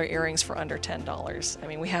sand dollar earrings for under $10? I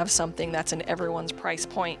mean, we have something that's in everyone's price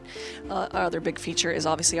point. Our other big feature is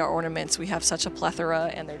obviously our ornaments. We have such a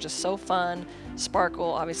plethora and they're just so fun,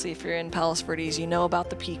 sparkle. Obviously, if you're in Palos Verdes, you know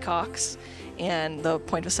about the peacocks and the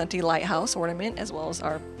Point Vicente Lighthouse ornament, as well as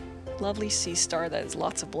our lovely sea star that has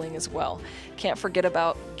lots of bling as well. Can't forget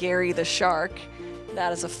about Gary the shark.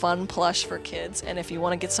 That is a fun plush for kids. And if you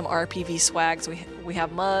want to get some RPV swags, we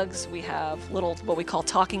have mugs, we have little what we call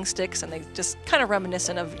talking sticks, and they just kind of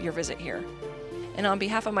reminiscent of your visit here. And on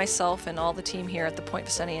behalf of myself and all the team here at the Point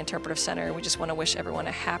Vicente Interpretive Center, we just want to wish everyone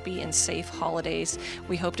a happy and safe holidays.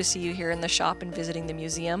 We hope to see you here in the shop and visiting the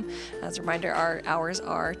museum. As a reminder, our hours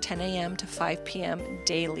are 10 a.m. to 5 p.m.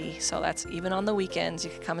 daily. So that's even on the weekends.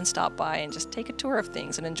 You can come and stop by and just take a tour of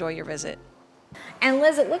things and enjoy your visit. And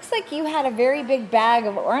Liz, it looks like you had a very big bag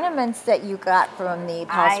of ornaments that you got from the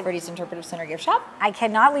Palos Verdes Interpretive Center gift shop. I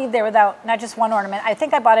cannot leave there without not just one ornament. I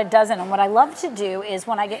think I bought a dozen. And what I love to do is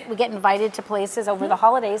when we get invited to places over the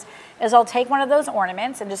holidays, is I'll take one of those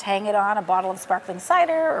ornaments and just hang it on a bottle of sparkling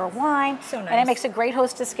cider or wine. So nice. And it makes a great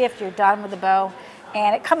hostess gift. You're done with a bow.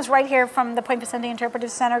 And it comes right here from the Point Vicente Interpretive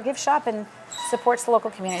Center gift shop and supports the local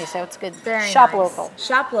community, so it's good. Very Shop nice. local.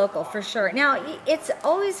 Shop local, for sure. Now, it's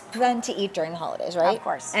always fun to eat during the holidays, right? Of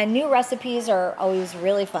course. And new recipes are always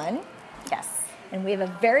really fun. Yes. And we have a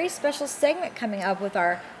very special segment coming up with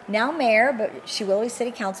our now mayor, but she will be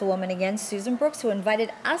city councilwoman again, Susan Brooks, who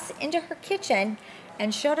invited us into her kitchen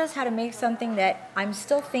and showed us how to make something that I'm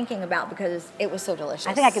still thinking about because it was so delicious.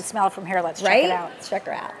 I think I can smell it from here. Let's check it out. Let's check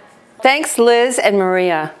her out. Thanks, Liz and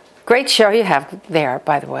Maria. Great show you have there,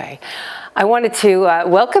 by the way. I wanted to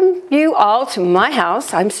welcome you all to my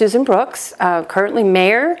house. I'm Susan Brooks, currently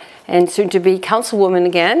mayor and soon to be councilwoman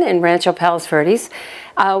again in Rancho Palos Verdes.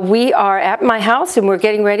 We are at my house and we're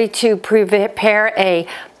getting ready to prepare a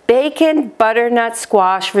bacon butternut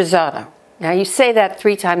squash risotto. Now you say that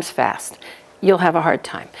 3 times fast. You'll have a hard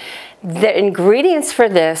time. The ingredients for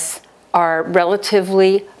this are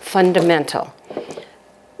relatively fundamental.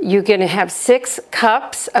 You're going to have 6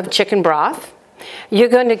 cups of chicken broth. You're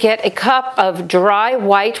going to get a cup of dry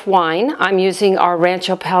white wine. I'm using our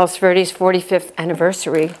Rancho Palos Verdes 45th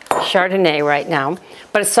anniversary Chardonnay right now,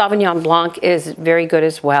 but a Sauvignon Blanc is very good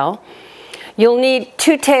as well. You'll need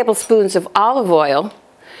 2 tablespoons of olive oil.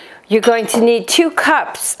 You're going to need 2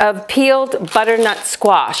 cups of peeled butternut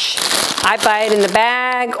squash. I buy it in the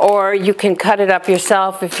bag, or you can cut it up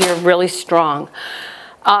yourself if you're really strong.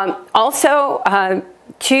 Also,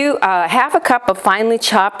 half a cup of finely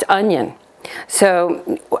chopped onion.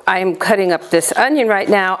 So I'm cutting up this onion right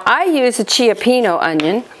now. I use a Chiapino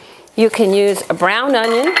onion. You can use a brown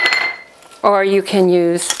onion, or you can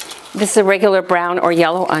use, this is a regular brown or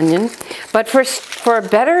yellow onion. But for a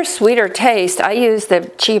better, sweeter taste, I use the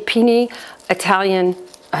Chiapini Italian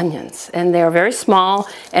onions. And they're very small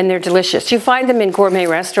and they're delicious. You find them in gourmet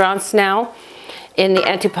restaurants now in the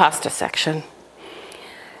antipasta section.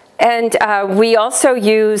 And we also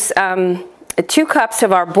use 2 cups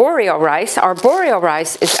of arboreal rice. Arboreal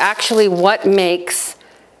rice is actually what makes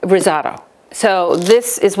risotto. So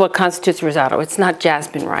this is what constitutes risotto. It's not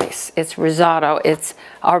jasmine rice. It's risotto. It's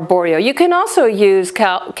arboreal. You can also use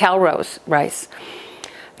Calrose rice.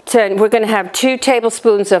 So we're going to have 2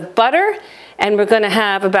 tablespoons of butter, and we're going to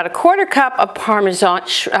have about 1/4 cup of Parmesan,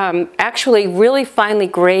 actually really finely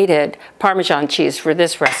grated Parmesan cheese for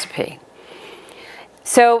this recipe.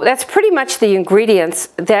 So that's pretty much the ingredients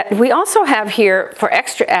that we also have here for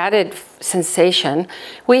extra added sensation.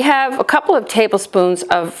 We have a couple of tablespoons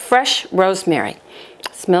of fresh rosemary.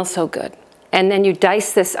 It smells so good. And then you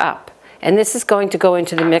dice this up. And this is going to go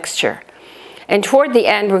into the mixture. And toward the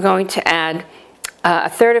end, we're going to add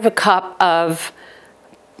 1/3 cup of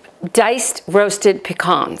diced roasted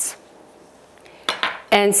pecans.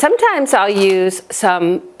 And sometimes I'll use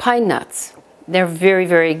some pine nuts. They're very,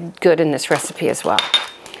 very good in this recipe as well.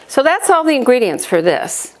 So that's all the ingredients for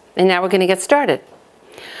this. And now we're going to get started.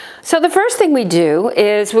 So the first thing we do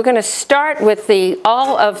is we're going to start with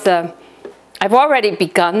I've already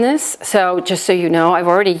begun this, so just so you know, I've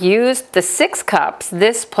already used the 6 cups,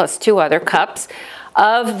 this plus 2 other cups,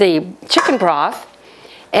 of the chicken broth.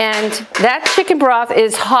 And that chicken broth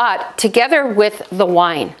is hot together with the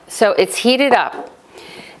wine. So it's heated up.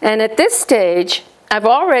 And at this stage, I've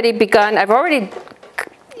already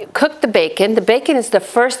cooked the bacon. The bacon is the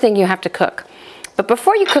first thing you have to cook. But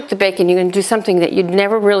before you cook the bacon, you're going to do something that you'd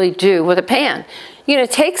never really do with a pan. You're going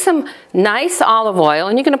to take some nice olive oil,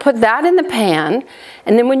 and you're going to put that in the pan.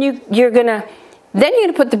 And then you're going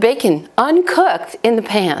to put the bacon uncooked in the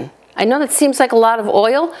pan. I know that seems like a lot of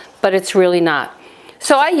oil, but it's really not.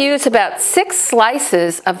 So I use about 6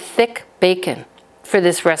 slices of thick bacon for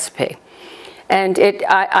this recipe. And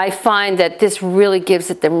I find that this really gives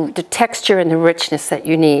it the texture and the richness that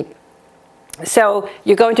you need. So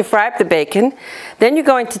you're going to fry up the bacon. Then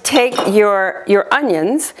you're going to take your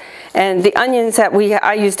onions. And the onions that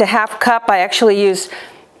I used 1/2 cup. I actually used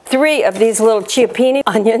 3 of these little cioppini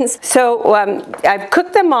onions. So I've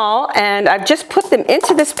cooked them all, and I've just put them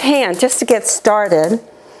into this pan just to get started.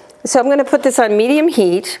 So I'm going to put this on medium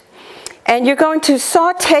heat, and you're going to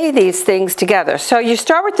saute these things together. So you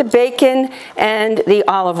start with the bacon and the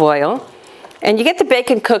olive oil, and you get the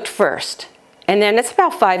bacon cooked first. And then it's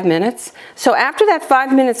about 5 minutes. So after that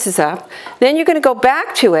 5 minutes is up, then you're going to go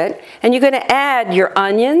back to it, and you're going to add your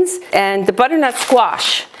onions and the butternut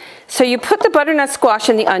squash. So you put the butternut squash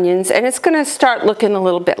and the onions, and it's going to start looking a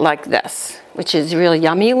little bit like this, which is really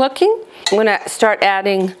yummy looking. I'm going to start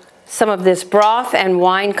adding some of this broth and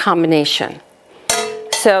wine combination.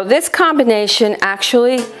 So this combination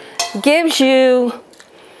actually gives you,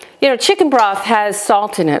 chicken broth has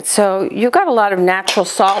salt in it. So you've got a lot of natural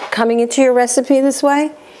salt coming into your recipe this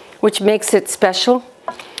way, which makes it special.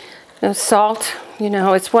 Salt,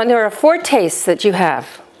 there are 4 tastes that you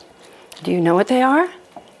have. Do you know what they are?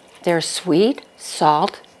 They're sweet,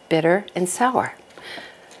 salt, bitter, and sour.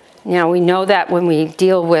 Now we know that when we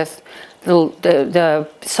deal with the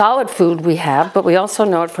solid food we have, but we also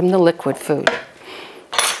know it from the liquid food,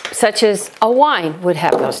 such as a wine would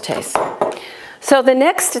have those tastes. So the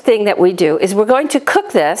next thing that we do is we're going to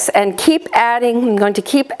cook this and keep adding. I'm going to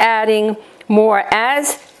keep adding more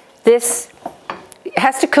as this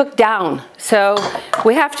has to cook down. So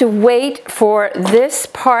we have to wait for this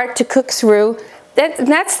part to cook through.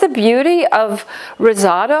 That's the beauty of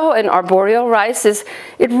risotto and arboreal rice, is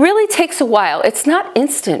it really takes a while. It's not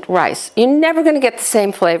instant rice. You're never going to get the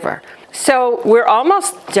same flavor. So we're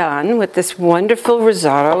almost done with this wonderful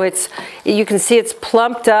risotto. You can see it's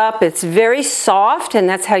plumped up. It's very soft, and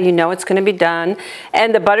that's how you know it's going to be done.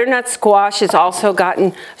 And the butternut squash has also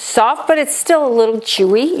gotten soft, but it's still a little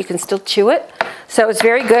chewy. You can still chew it. So it's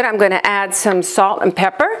very good. I'm going to add some salt and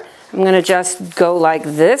pepper. I'm going to just go like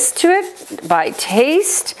this to it by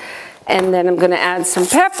taste. And then I'm going to add some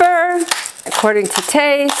pepper according to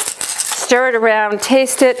taste. Stir it around,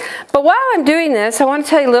 taste it. But while I'm doing this, I want to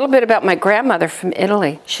tell you a little bit about my grandmother from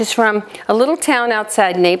Italy. She's from a little town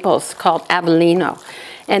outside Naples called Avellino.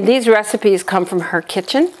 And these recipes come from her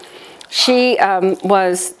kitchen. She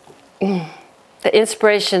was the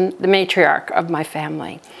inspiration, the matriarch of my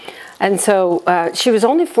family. And so she was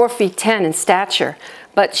only 4'10" in stature.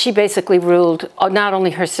 But she basically ruled not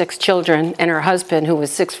only her 6 children and her husband, who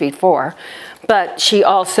was 6'4", but she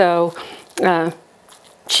also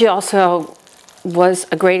was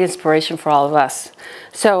a great inspiration for all of us.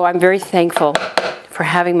 So I'm very thankful for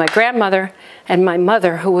having my grandmother and my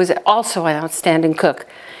mother, who was also an outstanding cook,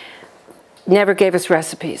 never gave us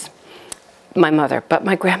recipes. my mother, but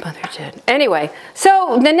my grandmother did. Anyway,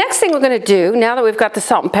 so the next thing we're gonna do, now that we've got the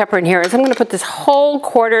salt and pepper in here, is I'm gonna put this whole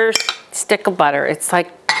quarter stick of butter. It's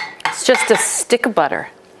just a stick of butter.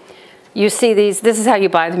 You see these, this is how you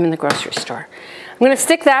buy them in the grocery store. I'm gonna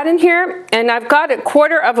stick that in here, and I've got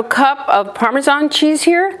 1/4 cup of Parmesan cheese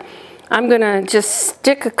here. I'm gonna just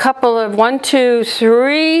stick a couple of 1, 2,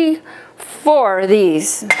 3, 4 of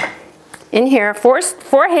these in here, four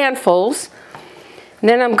handfuls. And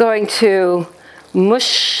then I'm going to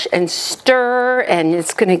mush and stir, and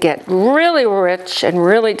it's gonna get really rich and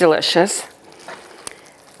really delicious.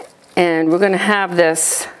 And we're gonna have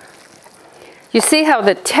this, you see how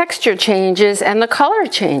the texture changes and the color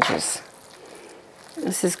changes.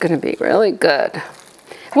 This is gonna be really good.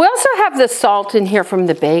 We also have the salt in here from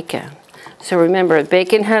the bacon. So remember,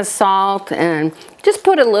 bacon has salt, and just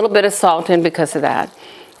put a little bit of salt in because of that.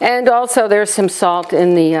 And also there's some salt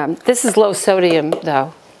in the, this is low sodium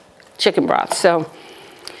though, chicken broth. So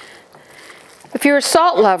if you're a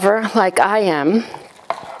salt lover like I am,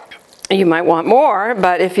 you might want more,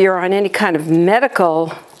 but if you're on any kind of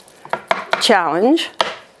medical challenge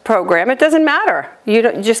program, it doesn't matter. You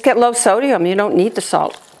just get low sodium, you don't need the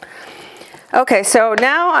salt. Okay, so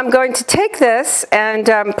now I'm going to take this and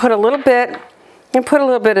put a little bit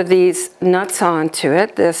of these nuts onto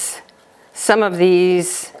it. Some of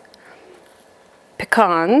these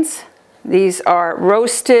pecans. These are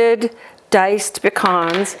roasted, diced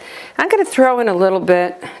pecans. I'm going to throw in a little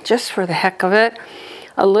bit, just for the heck of it,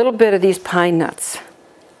 a little bit of these pine nuts,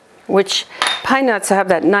 which pine nuts have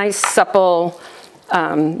that nice supple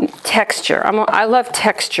texture. I love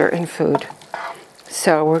texture in food.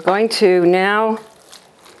 So we're going to now,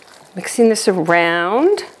 mixing this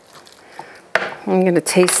around. I'm going to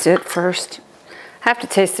taste it first. I have to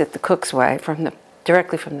taste it the cook's way,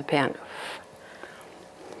 directly from the pan.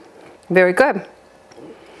 Very good.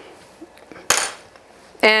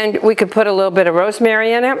 And we could put a little bit of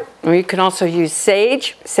rosemary in it, or you can also use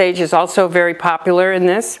sage. Sage is also very popular in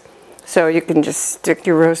this. So you can just stick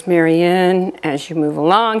your rosemary in as you move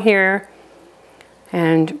along here.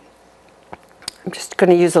 And I'm just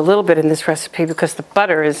going to use a little bit in this recipe because the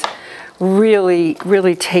butter is really,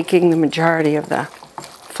 really taking the majority of the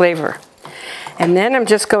flavor. And then I'm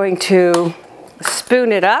just going to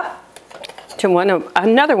spoon it up to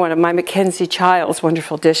another one of my Mackenzie Child's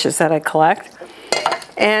wonderful dishes that I collect.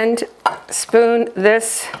 And spoon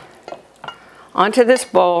this onto this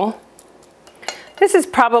bowl. This is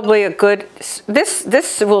probably a good,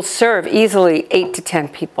 this will serve easily 8 to 10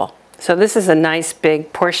 people. So this is a nice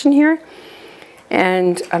big portion here.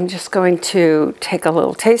 And I'm just going to take a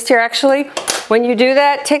little taste here. Actually, when you do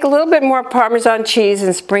that, take a little bit more Parmesan cheese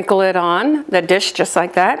and sprinkle it on the dish just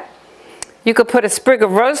like that. You could put a sprig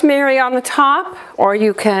of rosemary on the top, or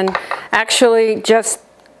you can actually just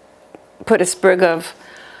put a sprig of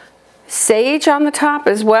sage on the top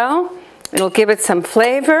as well. It'll give it some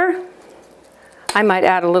flavor. I might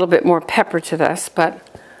add a little bit more pepper to this, but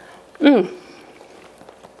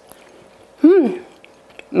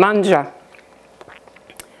manja.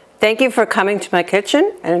 Thank you for coming to my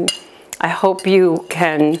kitchen, and I hope you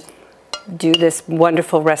can do this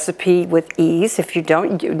wonderful recipe with ease. If you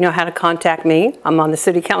don't, you know how to contact me. I'm on the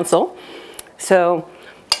City Council. So,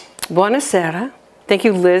 buonasera. Thank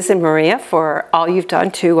you, Liz and Maria, for all you've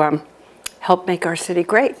done to help make our city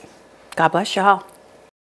great. God bless y'all.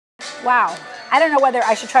 Wow. I don't know whether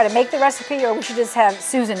I should try to make the recipe or we should just have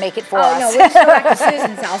Susan make it for us. Oh, no, we should go back to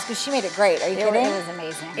Susan's house because she made it great. Are you kidding? It was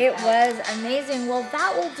amazing. It was amazing. Well,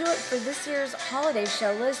 that will do it for this year's holiday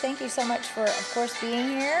show. Liz, thank you so much for, of course,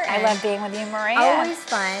 being here. I love being with you, Maria. Always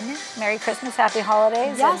fun. Merry Christmas, Happy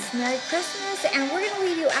Holidays. Yes, Merry Christmas. And we're going to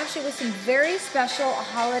leave you actually with some very special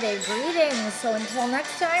holiday greetings. So until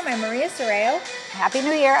next time, I'm Maria Serrao. Happy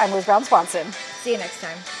New Year. I'm Liz Brown Swanson. See you next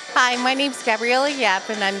time. Hi, my name's Gabriella Yap,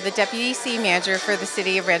 and I'm the Deputy City Manager for the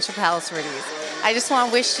City of Rancho Palos Verdes. I just want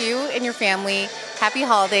to wish you and your family happy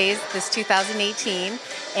holidays this 2018,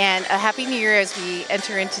 and a happy New Year as we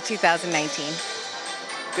enter into 2019.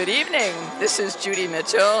 Good evening. This is Judy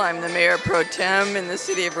Mitchell. I'm the Mayor Pro Tem in the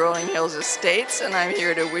City of Rolling Hills Estates, and I'm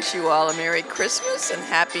here to wish you all a Merry Christmas and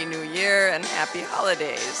Happy New Year and Happy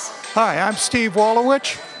Holidays. Hi, I'm Steve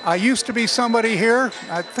Wolowich. I used to be somebody here.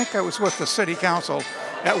 I think I was with the City Council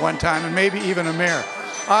at one time, and maybe even a mayor.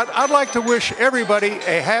 I'd like to wish everybody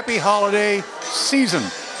a happy holiday season.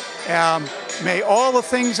 May all the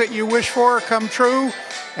things that you wish for come true,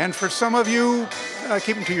 and for some of you,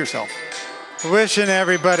 keep them to yourself. Wishing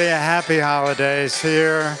everybody a happy holidays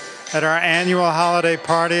here at our annual holiday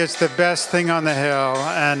party. It's the best thing on the hill,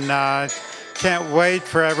 and can't wait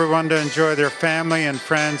for everyone to enjoy their family and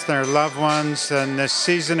friends, their loved ones, and this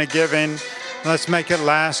season of giving. Let's make it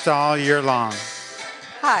last all year long.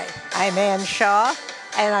 Hi, I'm Ann Shaw,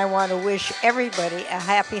 and I want to wish everybody a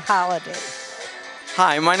happy holiday.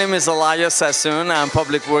 Hi, my name is Elijah Sassoon. I'm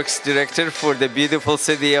Public Works Director for the beautiful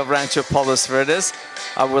city of Rancho Palos Verdes.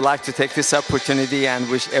 I would like to take this opportunity and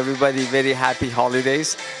wish everybody very happy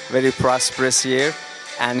holidays, very prosperous year,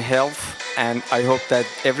 and health. And I hope that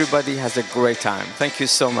everybody has a great time. Thank you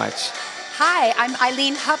so much. Hi, I'm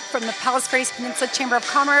Eileen Hupp from the Palos Verdes Peninsula Chamber of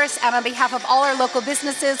Commerce, and on behalf of all our local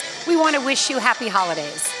businesses, we want to wish you happy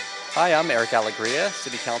holidays. Hi, I'm Eric Alegria,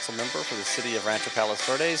 City Council member for the City of Rancho Palos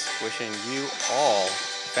Verdes, wishing you all,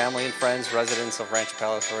 family and friends, residents of Rancho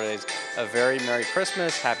Palos Verdes, a very Merry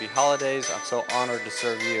Christmas, Happy Holidays. I'm so honored to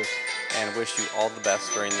serve you and wish you all the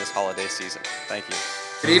best during this holiday season. Thank you.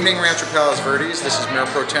 Good evening, Rancho Palos Verdes. This is Mayor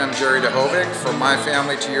Pro Tem Jerry DeHovic. From my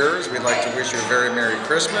family to yours, we'd like to wish you a very Merry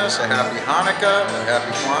Christmas, a Happy Hanukkah, a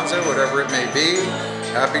Happy Kwanzaa, whatever it may be.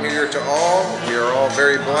 Happy New Year to all. We are all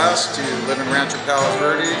very blessed to live in Rancho Palos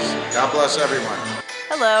Verdes. God bless everyone.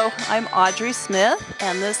 Hello, I'm Audrey Smith,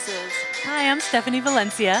 and this is... Hi, I'm Stephanie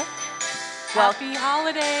Valencia. Happy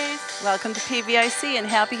holidays. Welcome to PVIC and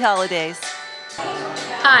happy holidays.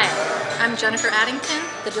 Hi, I'm Jennifer Addington,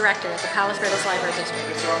 the director at the Palos Verdes Library District.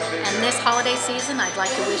 And this holiday season, I'd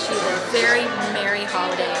like to wish you a very merry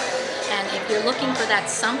holiday. And if you're looking for that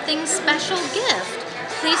something special gift,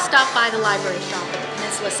 please stop by the library shop at the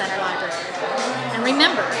Peninsula Center Library. And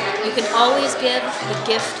remember, you can always give the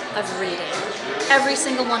gift of reading. Every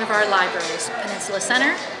single one of our libraries, Peninsula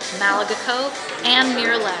Center, Malaga Cove, and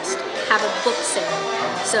Mira Leste, have a book sale.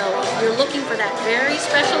 So if you're looking for that very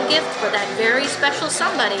special gift for that very special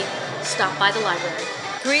somebody, stop by the library.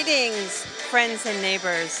 Greetings, friends and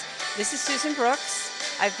neighbors. This is Susan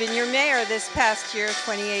Brooks. I've been your mayor this past year,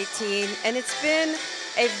 2018, and it's been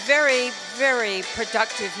a very, very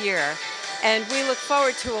productive year. And we look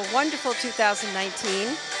forward to a wonderful 2019.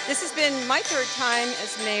 This has been my third time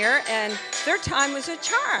as mayor, and third time was a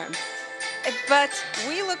charm. But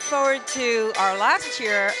we look forward to our last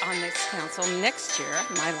year on this council next year,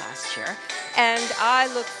 my last year. And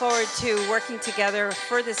I look forward to working together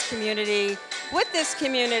for this community, with this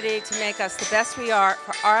community, to make us the best we are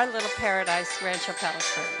for our little paradise, Rancho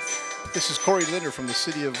Palos Verdes. This is Corey Linder from the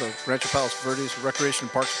City of Rancho Palos Verdes Recreation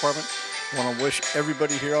and Parks Department. I want to wish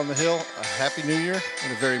everybody here on the Hill a Happy New Year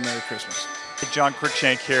and a very Merry Christmas. John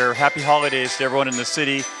Cruikshank here. Happy holidays to everyone in the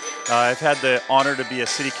city. I've had the honor to be a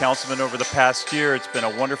city councilman over the past year. It's been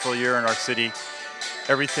a wonderful year in our city.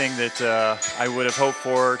 Everything that I would have hoped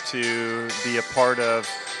for to be a part of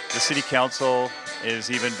the city council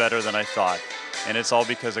is even better than I thought. And it's all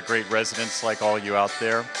because of great residents like all you out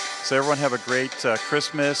there. So everyone have a great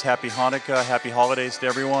Christmas, Happy Hanukkah, Happy Holidays to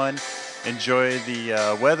everyone. Enjoy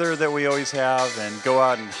the weather that we always have and go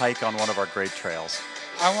out and hike on one of our great trails.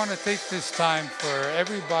 I want to take this time for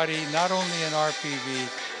everybody, not only in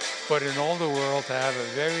RPV, but in all the world, to have a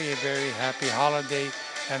very, very happy holiday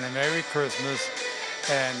and a Merry Christmas.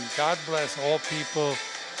 And God bless all people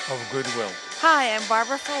of goodwill. Hi, I'm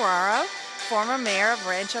Barbara Ferraro, former mayor of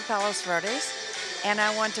Rancho Palos Verdes, and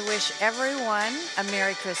I want to wish everyone a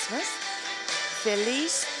Merry Christmas,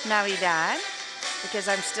 Feliz Navidad, because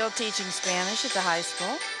I'm still teaching Spanish at the high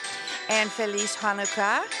school, and Feliz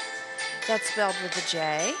Hanukkah, that's spelled with a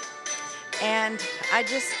J. And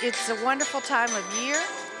it's a wonderful time of year,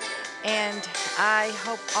 and I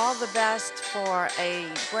hope all the best for a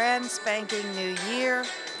brand spanking new year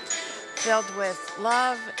filled with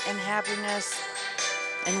love and happiness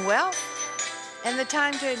and wealth and the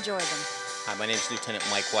time to enjoy them. Hi, my name is Lieutenant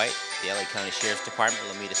Mike White, the LA County Sheriff's Department,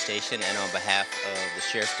 Lomita Station, and on behalf of the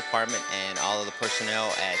Sheriff's Department and all of the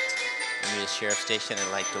personnel at Lomita Sheriff's Station,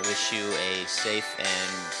 I'd like to wish you a safe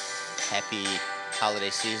and happy holiday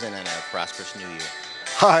season and a prosperous new year.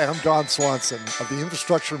 Hi, I'm Don Swanson of the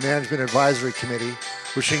Infrastructure Management Advisory Committee,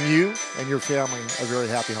 wishing you and your family a very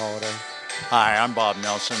happy holiday. Hi, I'm Bob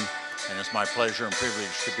Nelson, and it's my pleasure and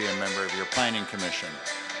privilege to be a member of your Planning Commission.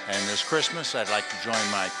 And this Christmas, I'd like to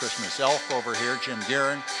join my Christmas elf over here, Jim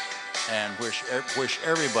Guerin, and wish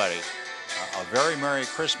everybody a very Merry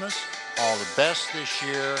Christmas, all the best this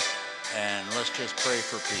year, and let's just pray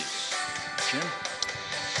for peace. Jim?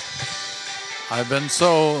 I've been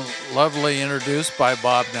so lovely introduced by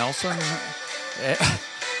Bob Nelson.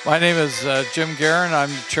 My name is Jim Guerin. I'm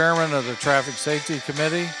chairman of the Traffic Safety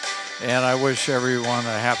Committee, and I wish everyone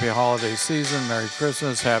a happy holiday season, Merry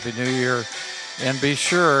Christmas, Happy New Year, and be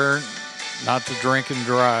sure not to drink and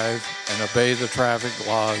drive and obey the traffic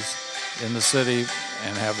laws in the city,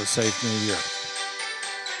 and have a safe new year.